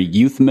every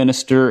youth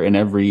minister and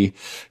every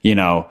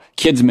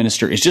kids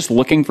minister is just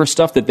looking for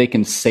stuff that they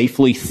can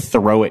safely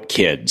throw at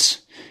kids.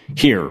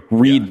 Here,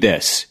 read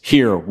this.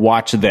 Here,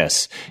 watch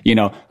this.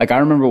 I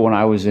remember when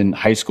I was in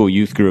high school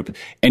youth group,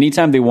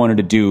 anytime they wanted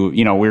to do,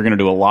 we were going to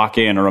do a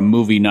lock-in or a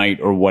movie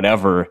night or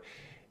whatever,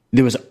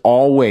 there was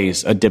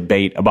always a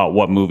debate about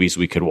what movies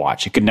we could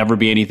watch. It could never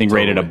be anything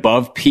rated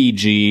above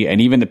PG, and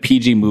even the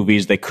PG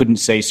movies, they couldn't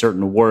say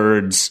certain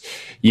words.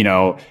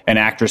 An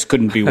actress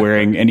couldn't be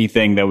wearing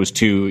anything that was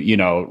too,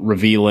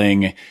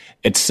 revealing,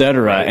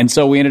 etc. Right. And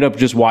so we ended up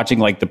just watching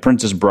The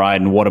Princess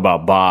Bride and What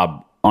About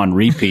Bob on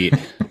repeat.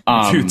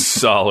 Dude,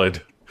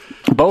 solid.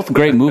 Both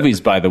great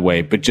movies, by the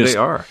way, but just they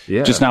are,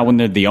 just not when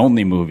they're the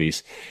only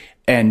movies.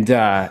 And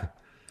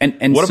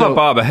What About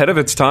Bob, ahead of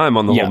its time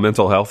on the whole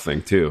mental health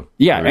thing too.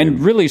 Yeah,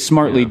 and really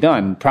smartly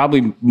done.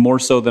 Probably more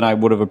so than I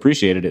would have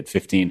appreciated at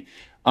 15.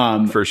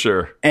 For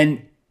sure.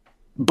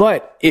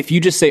 But if you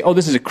just say, "Oh,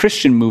 this is a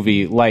Christian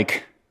movie,"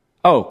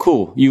 oh,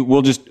 cool,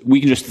 we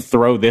can just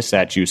throw this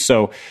at you.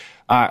 So.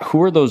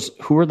 Who are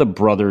the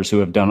brothers who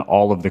have done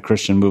all of the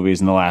Christian movies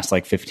in the last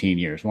 15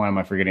 years? Why am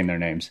I forgetting their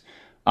names?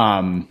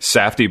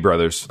 Safdie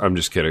brothers. I'm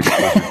just kidding. Those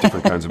are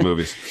different kinds of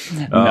movies.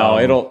 No,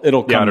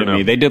 it'll come to me.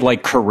 know. They did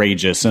like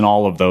Courageous and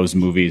all of those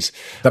movies.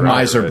 The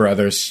Miser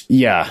brothers.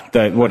 Yeah,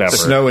 whatever.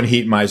 Snow and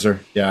Heat Miser.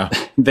 Yeah.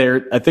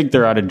 I think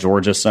they're out of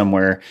Georgia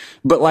somewhere.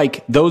 But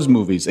like those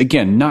movies,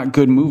 again, not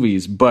good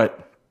movies,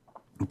 but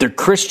they're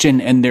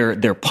Christian and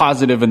they're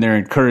positive and they're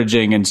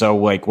encouraging. And so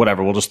like,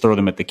 whatever, we'll just throw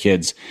them at the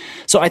kids.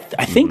 So I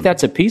think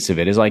that's a piece of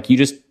it is like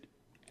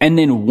and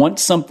then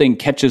once something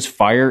catches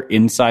fire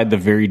inside the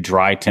very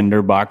dry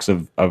tinder box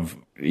of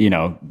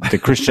the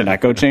Christian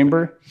echo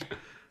chamber,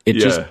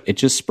 it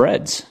just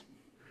spreads.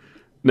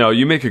 No,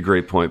 you make a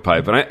great point,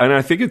 Pipe. And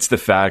I think it's the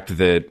fact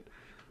that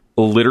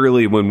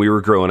literally when we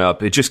were growing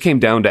up, it just came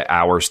down to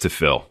hours to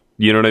fill.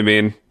 You know what I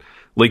mean?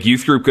 Like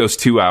youth group goes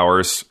 2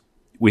 hours.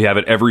 We have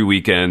it every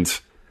weekend.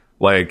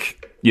 Like,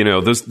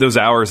 those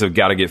hours have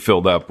got to get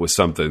filled up with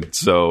something.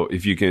 So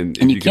if you can,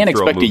 and you can't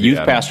expect a youth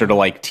pastor to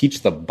like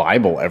teach the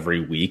Bible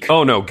every week.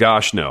 Oh no,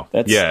 gosh, no.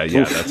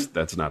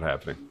 That's not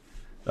happening.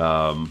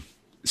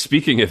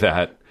 Speaking of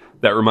that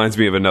reminds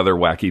me of another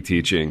wacky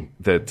teaching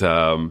that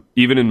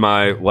even in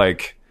my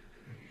like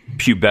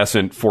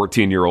pubescent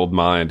 14-year-old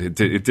mind,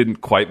 it didn't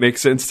quite make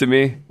sense to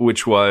me,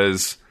 which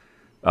was,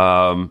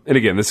 and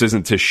again, this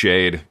isn't to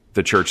shade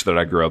the church that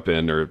I grew up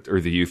in or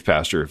the youth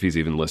pastor, if he's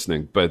even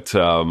listening, but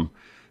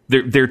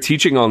their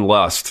teaching on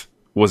lust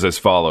was as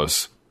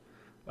follows.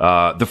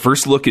 The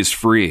first look is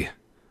free,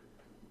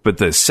 but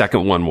the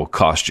second one will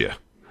cost you.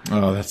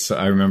 Oh,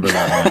 I remember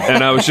that one.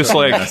 And I was just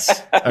like,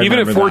 even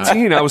at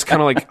 14, I was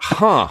kind of like,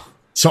 huh.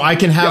 So I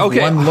can have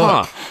one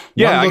look.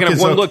 Yeah, I can have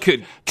one look.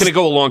 Can it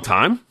go a long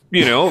time?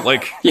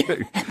 Like,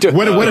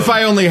 what if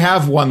I only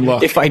have one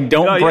look? If I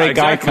don't break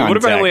eye contact. What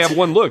if I only have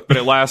one look, but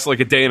it lasts like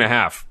a day and a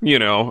half?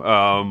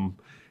 I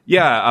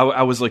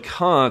was like,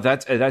 huh,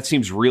 that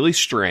seems really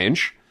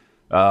strange.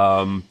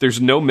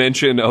 There's no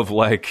mention of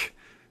like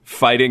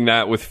fighting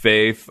that with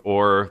faith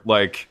or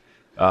like,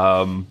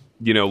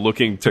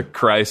 looking to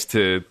Christ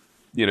to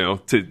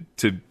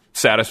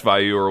satisfy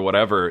you or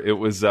whatever. It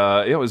was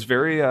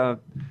very,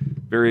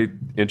 very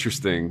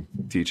interesting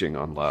teaching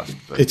on lust.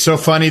 But. It's so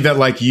funny that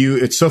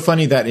it's so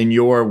funny that in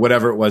your,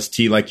 whatever it was,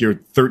 T, like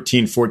your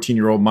 13,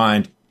 14-year-old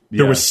mind,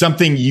 there was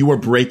something you were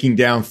breaking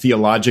down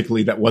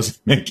theologically that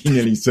wasn't making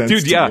any sense.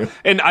 Dude, yeah.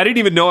 And I didn't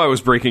even know I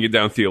was breaking it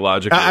down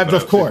theologically.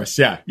 Of course,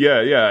 yeah.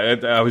 Yeah.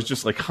 And I was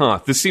just like,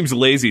 this seems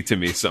lazy to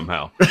me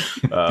somehow.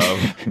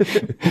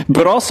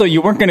 But also,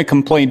 you weren't going to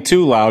complain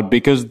too loud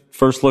because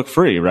first look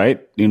free, right?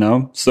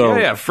 So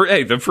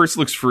hey, the first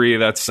looks free.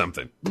 That's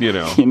something, You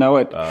know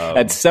what?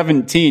 At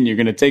 17, you're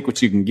going to take what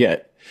you can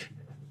get.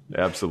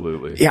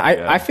 Absolutely. Yeah,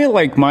 I feel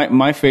like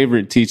my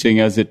favorite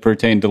teaching as it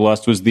pertained to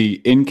lust was the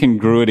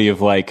incongruity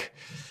of like,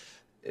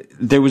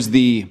 there was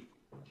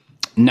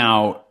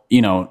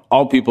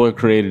all people are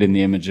created in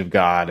the image of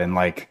God, and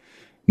like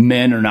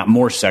men are not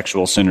more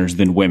sexual sinners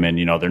than women.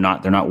 They're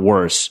not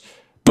worse,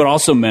 but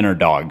also men are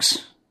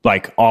dogs.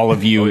 Like all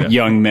of you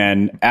young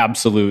men,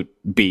 absolute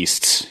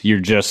beasts. You're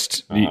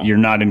just, you're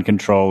not in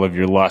control of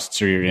your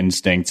lusts or your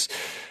instincts.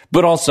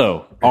 But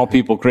also, all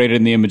people created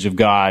in the image of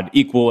God,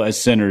 equal as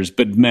sinners,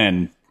 but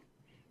men,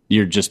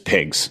 you're just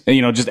pigs.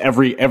 And, just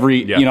every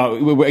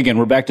again,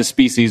 we're back to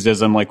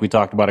speciesism like we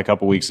talked about a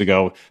couple weeks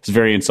ago. It's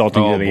very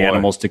insulting to the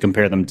animals to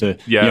compare them to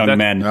young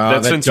men.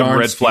 That sent some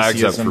red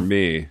flags up for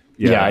me.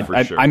 Yeah,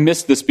 for sure. I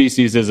missed the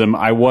speciesism.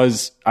 I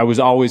was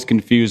always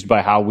confused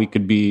by how we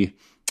could be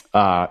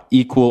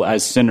equal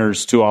as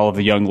sinners to all of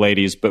the young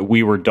ladies, but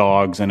we were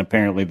dogs, and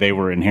apparently they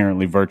were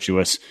inherently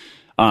virtuous.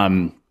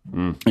 I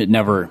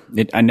never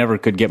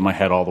could get my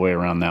head all the way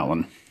around that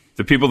one.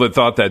 The people that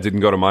thought that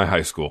didn't go to my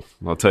high school.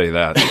 I'll tell you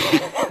that.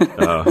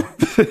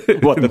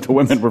 What, that the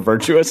women were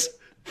virtuous?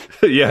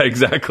 Yeah,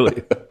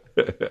 exactly.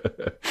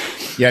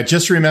 Yeah,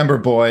 just remember,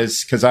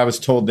 boys, because I was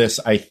told this,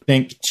 I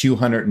think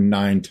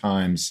 209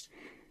 times.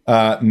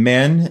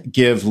 Men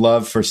give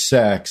love for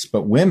sex,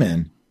 but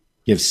women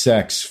give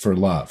sex for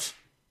love.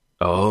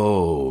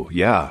 Oh,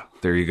 yeah.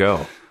 There you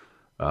go.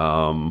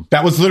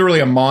 That was literally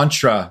a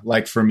mantra,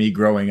 like for me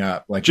growing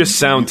up, like just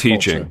sound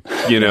teaching,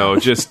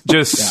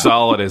 just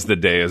solid as the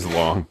day is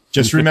long.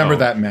 Just remember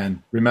that,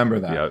 men. Remember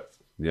that.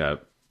 Yeah.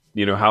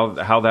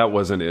 How that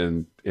wasn't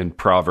in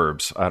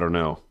Proverbs. I don't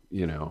know.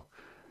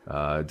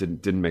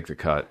 Didn't make the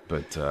cut,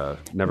 but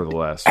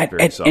nevertheless, at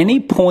any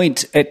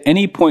point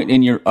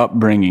in your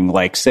upbringing,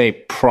 like say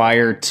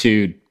prior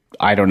to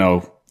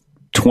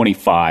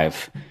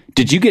 25,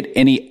 did you get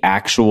any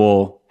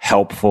actual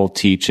helpful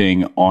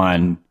teaching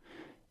on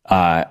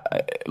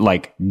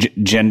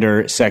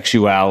gender,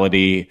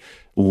 sexuality,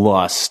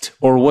 lust,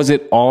 or was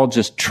it all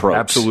just tropes?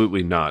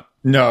 Absolutely not.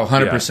 No,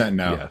 100%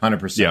 no.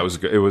 100%. Yeah,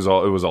 it was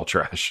all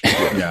trash.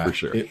 Yeah, for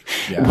sure.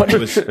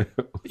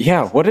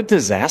 What a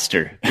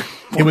disaster.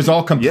 It was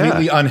all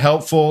completely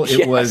unhelpful.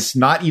 It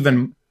wasn't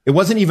even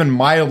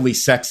mildly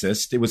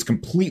sexist. It was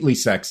completely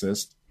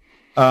sexist.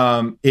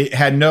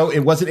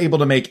 It wasn't able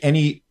to make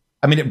any,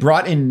 it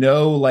brought in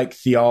no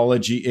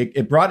theology.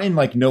 It brought in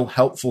no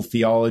helpful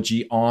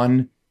theology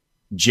on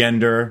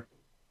gender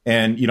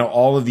and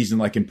all of these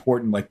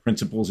important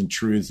principles and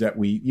truths that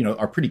we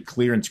are pretty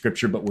clear in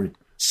Scripture, but we're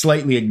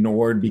slightly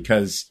ignored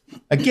because,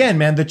 again,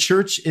 man, the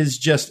church is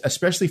just,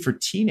 especially for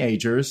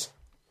teenagers,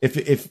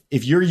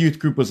 if your youth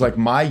group was like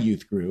my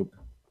youth group,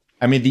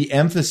 I mean, the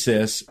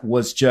emphasis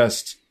was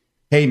just,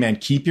 hey, man,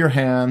 keep your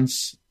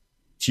hands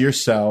to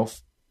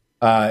yourself,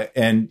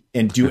 and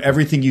do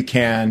everything you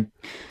can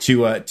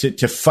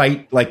to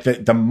fight like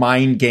the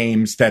mind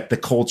games that the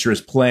culture is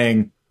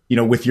playing,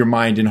 with your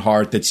mind and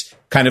heart. That's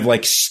kind of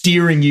like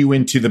steering you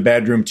into the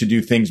bedroom to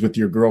do things with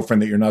your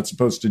girlfriend that you're not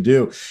supposed to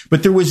do.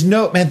 But there was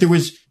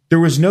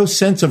no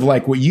sense of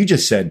like what you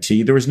just said,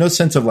 T. There was no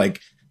sense of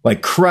like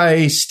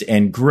Christ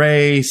and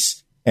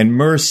grace and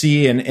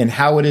mercy and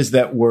how it is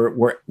that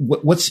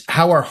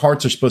how our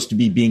hearts are supposed to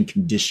be being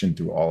conditioned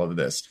through all of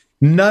this.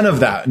 None of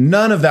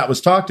that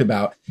was talked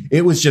about.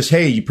 It was just,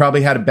 hey, you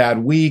probably had a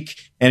bad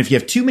week, and if you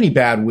have too many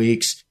bad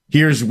weeks,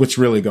 here's what's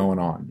really going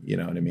on. You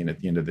know what I mean? At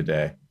the end of the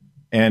day.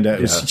 And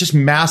it was just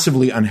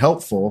massively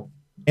unhelpful.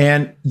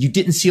 And you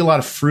didn't see a lot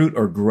of fruit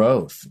or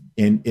growth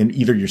in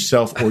either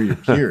yourself or your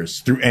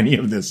peers through any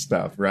of this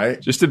stuff, right?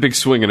 Just a big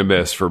swing and a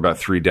miss for about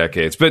 3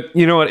 decades. But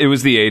you know what? It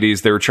was the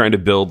 80s. They were trying to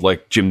build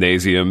like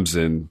gymnasiums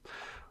and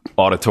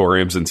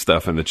auditoriums and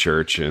stuff in the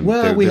church. And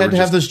we had to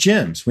have those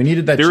gyms. We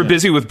needed that. They were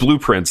busy with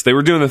blueprints. They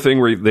were doing the thing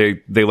where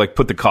they like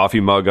put the coffee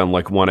mug on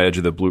like one edge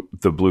of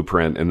the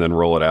blueprint and then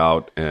roll it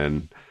out.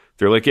 And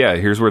they're like, yeah,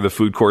 here's where the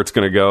food court's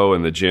going to go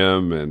and the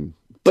gym, and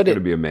but it's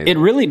going to be amazing. It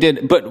really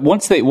did. But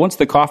once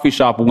the coffee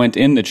shop went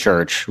in the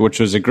church,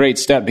 which was a great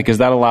step because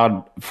that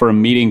allowed for a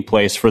meeting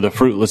place for the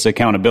fruitless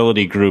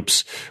accountability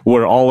groups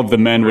where all of the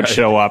men would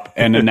show up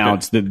and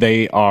announce that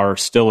they are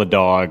still a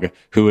dog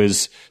who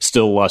is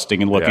still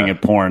lusting and looking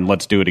at porn.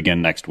 Let's do it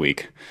again next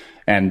week.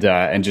 And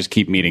just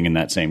keep meeting in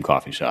that same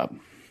coffee shop.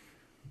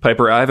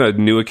 Piper, I have a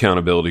new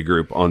accountability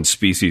group on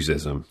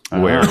speciesism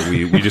where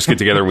we just get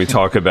together and we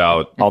talk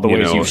about all the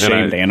ways you've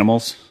shamed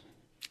animals.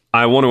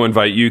 I want to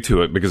invite you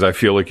to it because I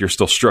feel like you're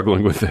still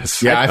struggling with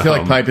this. Yeah, I feel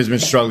like Pipe has been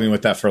struggling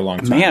with that for a long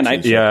time. Man, I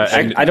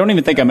don't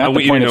even think I'm at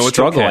the point of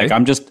struggle. Okay.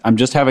 Like I'm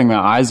just having my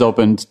eyes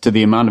opened to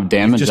the amount of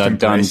damage I've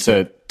done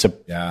to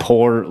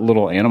poor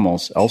little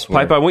animals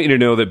elsewhere. Pipe, I want you to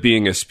know that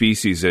being a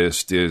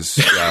speciesist is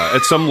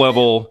at some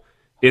level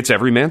it's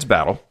every man's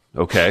battle.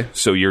 Okay,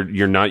 so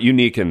you're not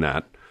unique in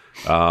that,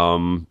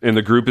 and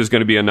the group is going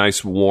to be a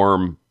nice,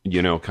 warm,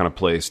 kind of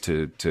place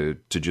to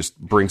just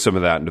bring some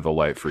of that into the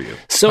light for you.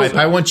 So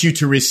I want you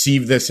to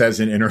receive this as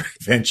an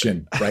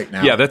intervention right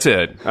now. Yeah, that's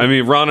it. I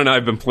mean, Ron and I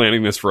have been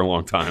planning this for a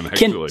long time,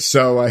 actually.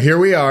 So here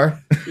we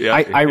are. Yeah.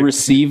 I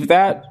receive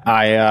that.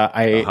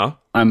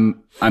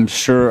 I'm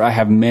sure I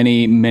have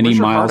many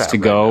miles to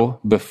go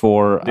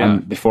before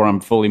I'm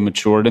fully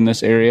matured in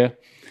this area.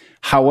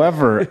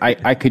 However,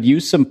 I could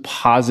use some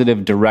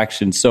positive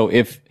direction. So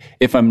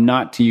if I'm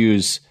not to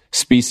use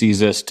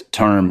speciesist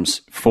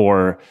terms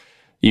for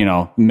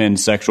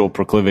men's sexual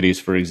proclivities,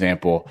 for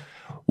example,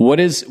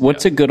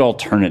 what's a good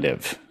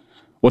alternative?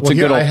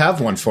 I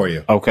have one for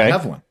you. Okay. I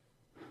have one.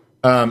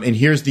 And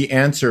here's the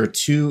answer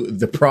to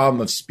the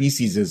problem of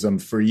speciesism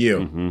for you.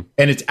 Mm-hmm.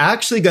 And it's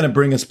actually going to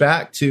bring us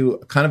back to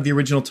kind of the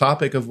original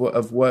topic of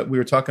what we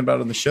were talking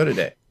about on the show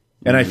today.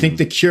 And I think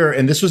the cure,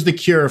 and this was the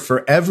cure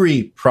for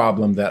every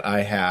problem that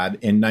I had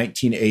in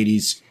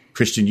 1980s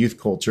Christian youth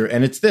culture,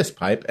 and it's this,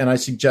 Pipe, and I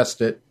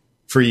suggest it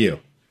for you.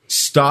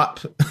 Stop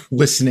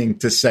listening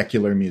to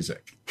secular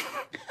music.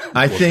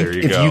 I think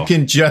if you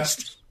can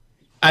just...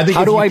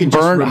 how do I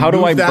burn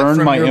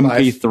my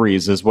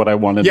MP3s is what I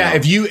want to know. Yeah,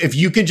 if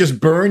you can just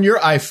burn your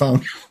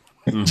iPhone,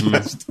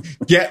 just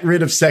get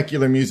rid of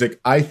secular music,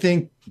 I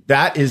think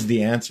that is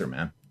the answer,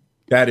 man.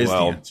 That is the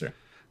answer.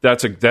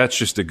 That's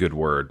just a good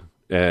word.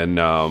 And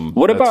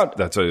what about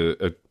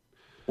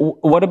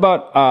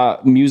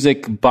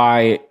music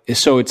by?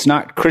 So it's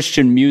not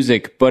Christian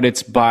music, but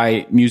it's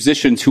by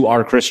musicians who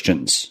are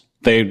Christians.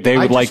 They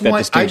would like that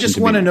distinction. I just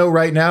want to know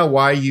right now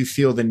why you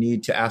feel the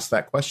need to ask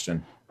that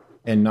question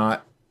and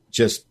not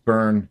just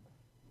burn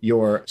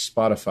your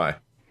Spotify.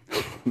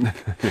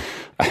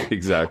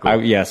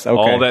 Exactly. Yes. Okay.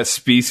 All that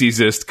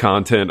speciesist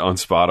content on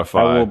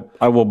Spotify.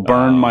 I will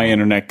burn my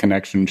internet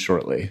connection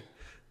shortly.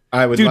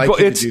 I would like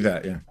you to do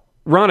that. Yeah.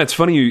 Ron, it's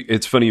funny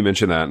you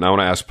mentioned that, and I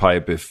want to ask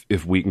Pipe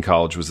if Wheaton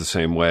College was the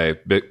same way,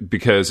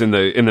 because in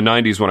the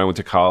 90s when I went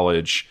to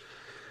college,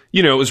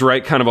 it was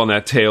right kind of on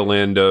that tail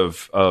end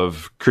of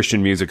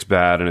Christian music's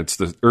bad, and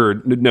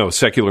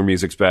secular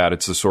music's bad.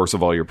 It's the source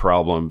of all your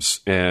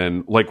problems.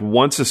 And like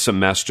once a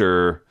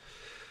semester,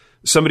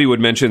 somebody would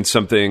mention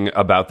something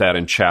about that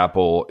in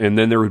chapel, and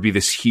then there would be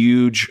this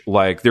huge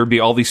there'd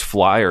be all these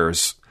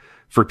flyers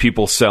for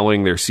people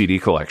selling their CD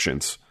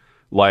collections.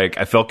 Like,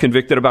 I felt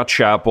convicted about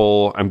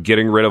chapel. I'm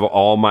getting rid of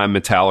all my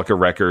Metallica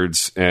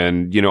records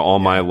and, all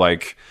my,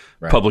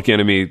 Public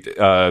Enemy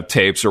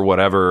tapes or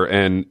whatever.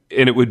 And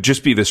it would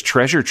just be this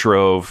treasure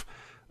trove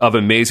of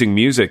amazing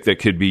music that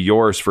could be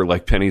yours for,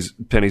 pennies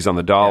on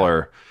the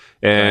dollar.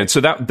 Yeah. And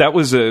so that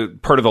was a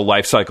part of the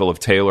life cycle of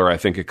Taylor. I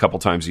think a couple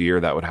times a year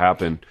that would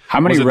happen. How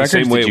many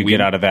records did you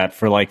get out of that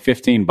for,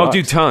 $15? Oh,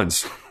 dude,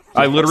 tons.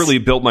 I literally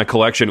built my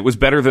collection. It was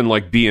better than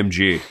like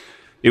BMG.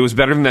 It was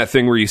better than that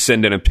thing where you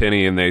send in a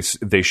penny and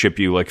they ship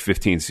you like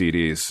 15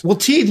 CDs. Well,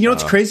 T, you know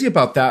what's crazy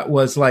about that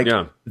was like,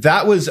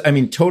 that was, I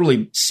mean,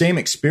 totally same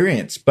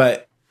experience,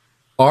 but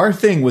our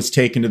thing was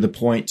taken to the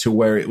point to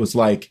where it was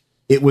like,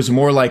 it was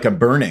more like a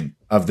burning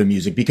of the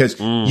music because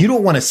you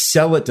don't want to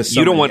sell it to somebody else.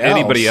 You don't want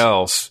anybody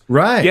else.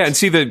 Right. Yeah. And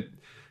see the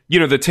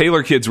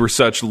Taylor kids were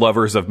such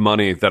lovers of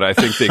money that I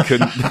think they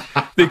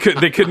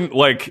couldn't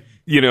like,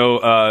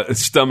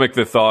 stomach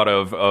the thought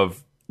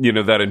of,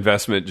 that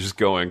investment just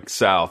going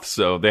south.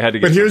 So they had to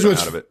get something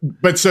out of it.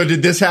 But so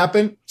did this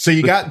happen? So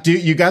you got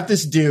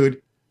this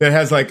dude that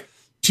has like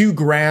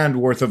 $2,000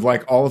 worth of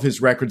like all of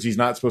his records he's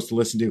not supposed to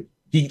listen to.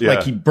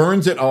 He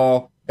burns it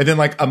all. And then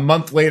like a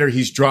month later,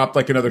 he's dropped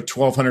like another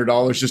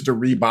 $1,200 just to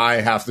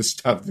rebuy half the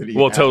stuff that he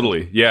had.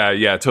 Totally.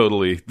 Yeah,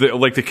 totally.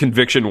 The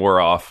conviction wore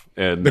off.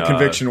 And the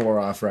conviction wore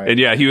off, right?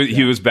 And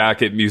he was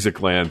back at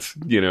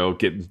Musicland,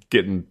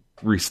 getting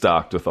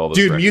restocked with all those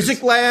records.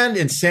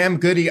 Musicland and Sam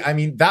Goody, I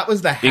mean, that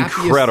was the happiest.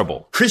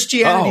 Incredible.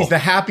 Christianity's the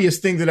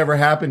happiest thing that ever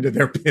happened to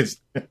their business.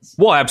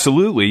 Well,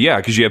 absolutely, yeah,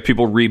 because you have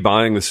people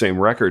rebuying the same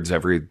records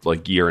every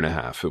like year and a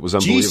half. It was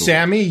unbelievable. Gee,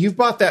 Sammy, you've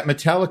bought that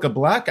Metallica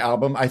Black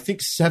album, I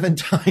think 7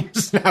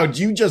 times now. Do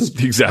you just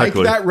like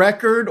that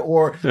record,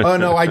 or oh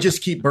no, I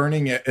just keep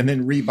burning it and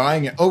then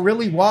rebuying it? Oh,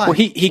 really? Why? Well,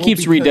 he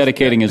keeps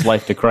rededicating his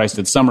life to Christ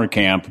at summer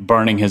camp,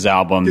 burning his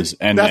albums,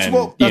 and that's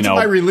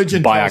my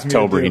religion. By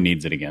October, he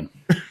needs it again.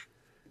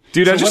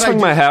 Dude, I just hung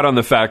my hat on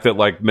the fact that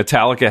like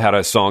Metallica had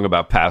a song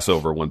about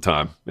Passover one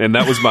time, and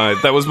that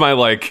was my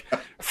like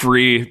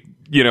free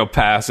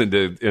pass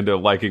into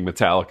liking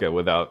Metallica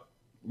without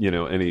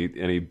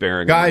any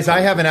bearing. Guys, I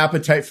have an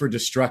appetite for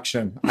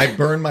destruction. I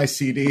burn my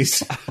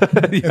CDs.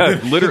 Yeah,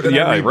 literally.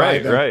 Yeah,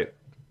 right.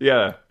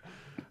 Yeah.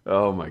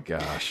 Oh my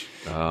gosh.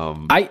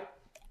 I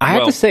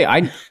have to say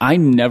I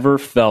never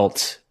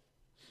felt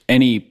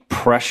any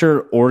pressure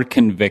or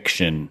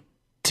conviction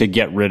to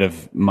get rid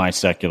of my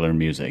secular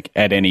music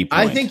at any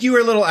point. I think you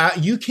were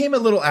you came a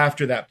little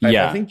after that. Pipe.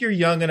 Yeah. I think you're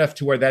young enough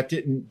to where that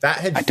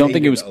had. I don't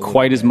think it was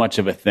quite as much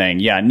of a thing.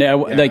 Yeah, no,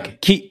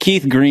 like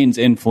Keith Green's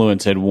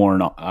influence had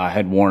worn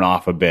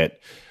off a bit.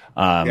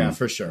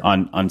 For sure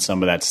on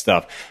some of that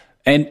stuff,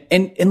 and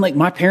like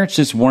my parents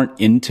just weren't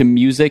into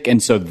music,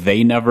 and so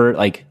they never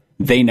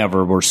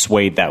were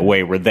swayed that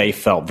way where they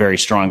felt very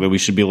strongly we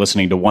should be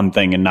listening to one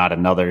thing and not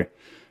another.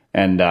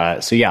 And I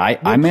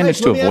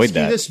managed to avoid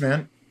that. This,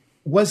 man.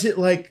 Was it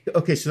like,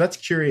 okay, so that's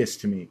curious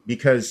to me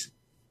because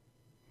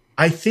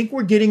I think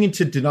we're getting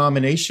into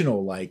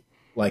denominational like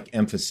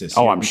emphasis.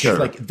 Oh, I'm sure.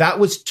 Like that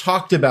was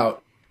talked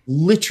about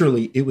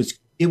literally. It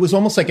was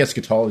almost like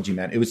eschatology,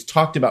 man. It was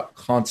talked about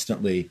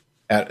constantly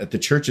at the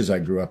churches I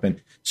grew up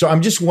in. So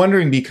I'm just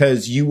wondering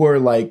because you were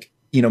like,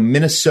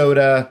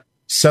 Minnesota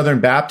Southern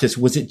Baptist,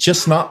 was it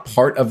just not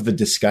part of the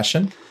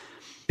discussion?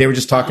 They were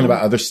just talking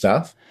about other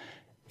stuff?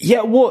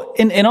 Yeah, well,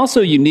 and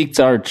also unique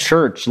to our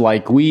church,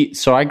 like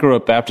so I grew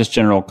up Baptist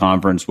General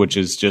Conference, which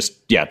is just,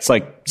 it's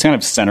like kind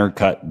of center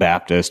cut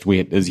Baptist.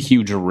 There's a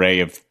huge array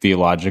of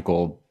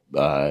theological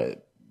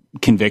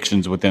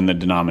convictions within the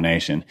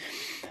denomination.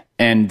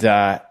 And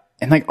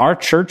like our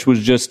church was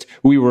just,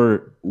 we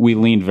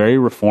leaned very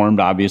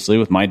Reformed, obviously,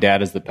 with my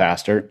dad as the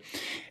pastor.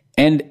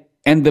 And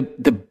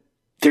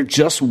there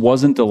just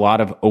wasn't a lot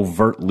of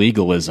overt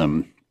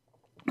legalism.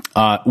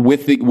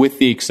 With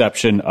the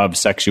exception of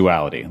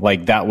sexuality,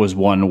 like that was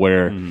one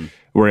where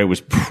it was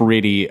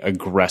pretty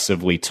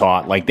aggressively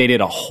taught. Like they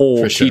did a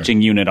whole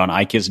teaching unit on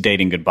I Kiss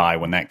Dating Goodbye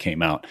when that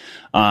came out,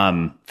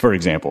 for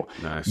example.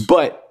 Nice,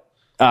 but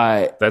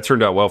that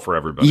turned out well for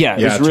everybody. Yeah,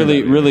 it was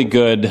really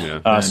good.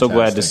 Yeah. So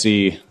glad to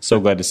see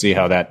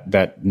how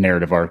that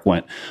narrative arc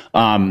went.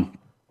 But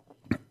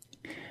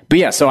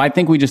yeah, so I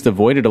think we just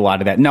avoided a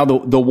lot of that. Now,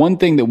 the one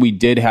thing that we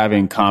did have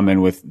in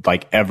common with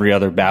like every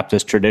other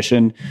Baptist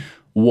tradition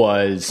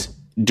was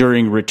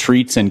during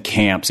retreats and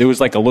camps. It was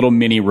like a little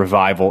mini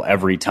revival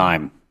every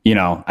time.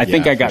 I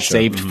think I got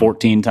saved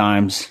 14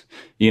 times.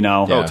 I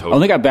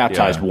only got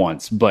baptized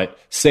once, but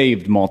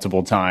saved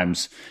multiple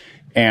times.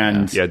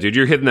 And dude,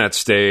 you're hitting that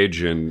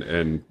stage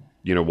and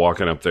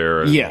walking up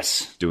there.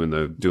 And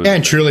doing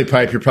and truly,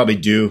 Pipe, you're probably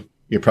due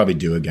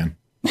again.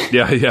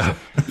 Yeah.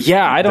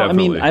 I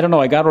don't know.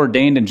 I got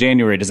ordained in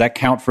January. Does that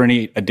count for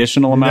any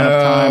additional amount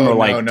of time,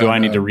 or do I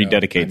need to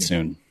rededicate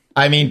soon?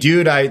 I mean,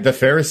 dude, the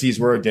Pharisees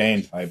were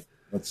ordained.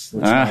 Let's be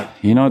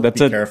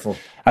careful.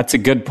 That's a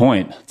good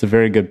point. It's a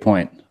very good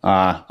point.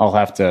 I'll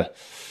have to.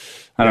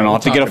 I'll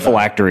have to get a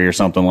phylactery or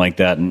something like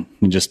that, and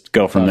just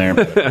go from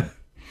there.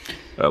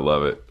 I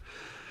love it.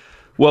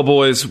 Well,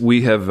 boys,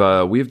 we have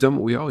done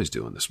what we always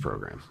do in this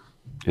program,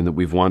 in that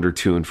we've wandered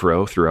to and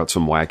fro throughout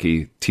some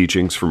wacky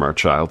teachings from our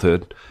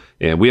childhood,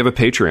 and we have a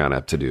Patreon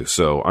app to do.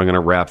 So I'm going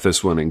to wrap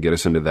this one and get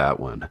us into that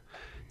one.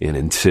 And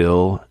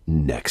until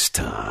next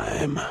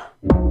time.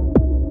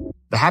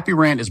 The Happy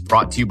Rant is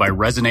brought to you by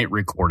Resonate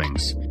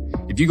Recordings.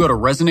 If you go to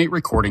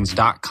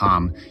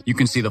resonaterecordings.com, you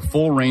can see the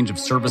full range of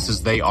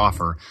services they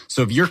offer.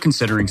 So if you're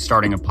considering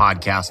starting a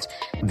podcast,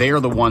 they are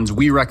the ones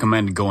we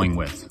recommend going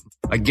with.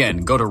 Again,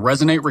 go to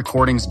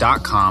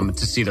resonaterecordings.com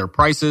to see their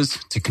prices,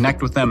 to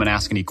connect with them and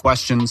ask any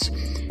questions,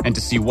 and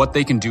to see what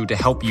they can do to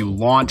help you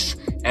launch,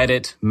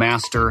 edit,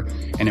 master,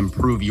 and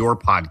improve your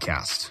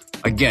podcast.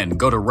 Again,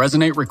 go to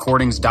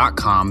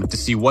resonaterecordings.com to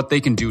see what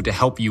they can do to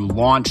help you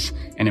launch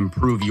and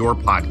improve your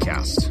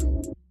podcast.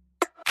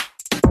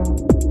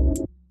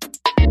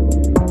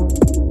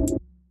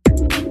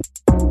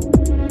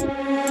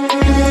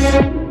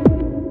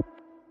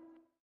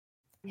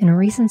 In a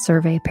recent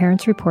survey,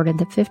 parents reported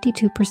that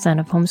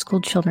 52% of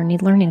homeschooled children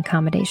need learning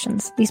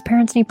accommodations. These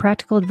parents need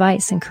practical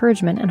advice,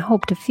 encouragement, and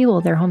hope to fuel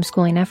their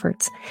homeschooling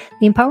efforts.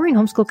 The Empowering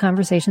Homeschool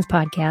Conversations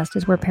podcast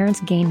is where parents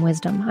gain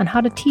wisdom on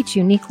how to teach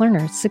unique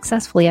learners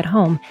successfully at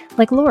home,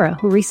 like Laura,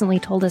 who recently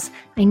told us,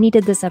 "I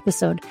needed this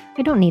episode.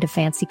 I don't need a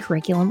fancy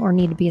curriculum or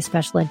need to be a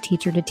special ed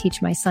teacher to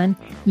teach my son.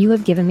 You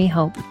have given me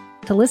hope."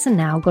 To listen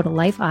now, go to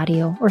Life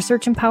Audio or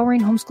search Empowering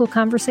Homeschool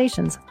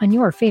Conversations on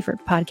your favorite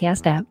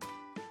podcast app.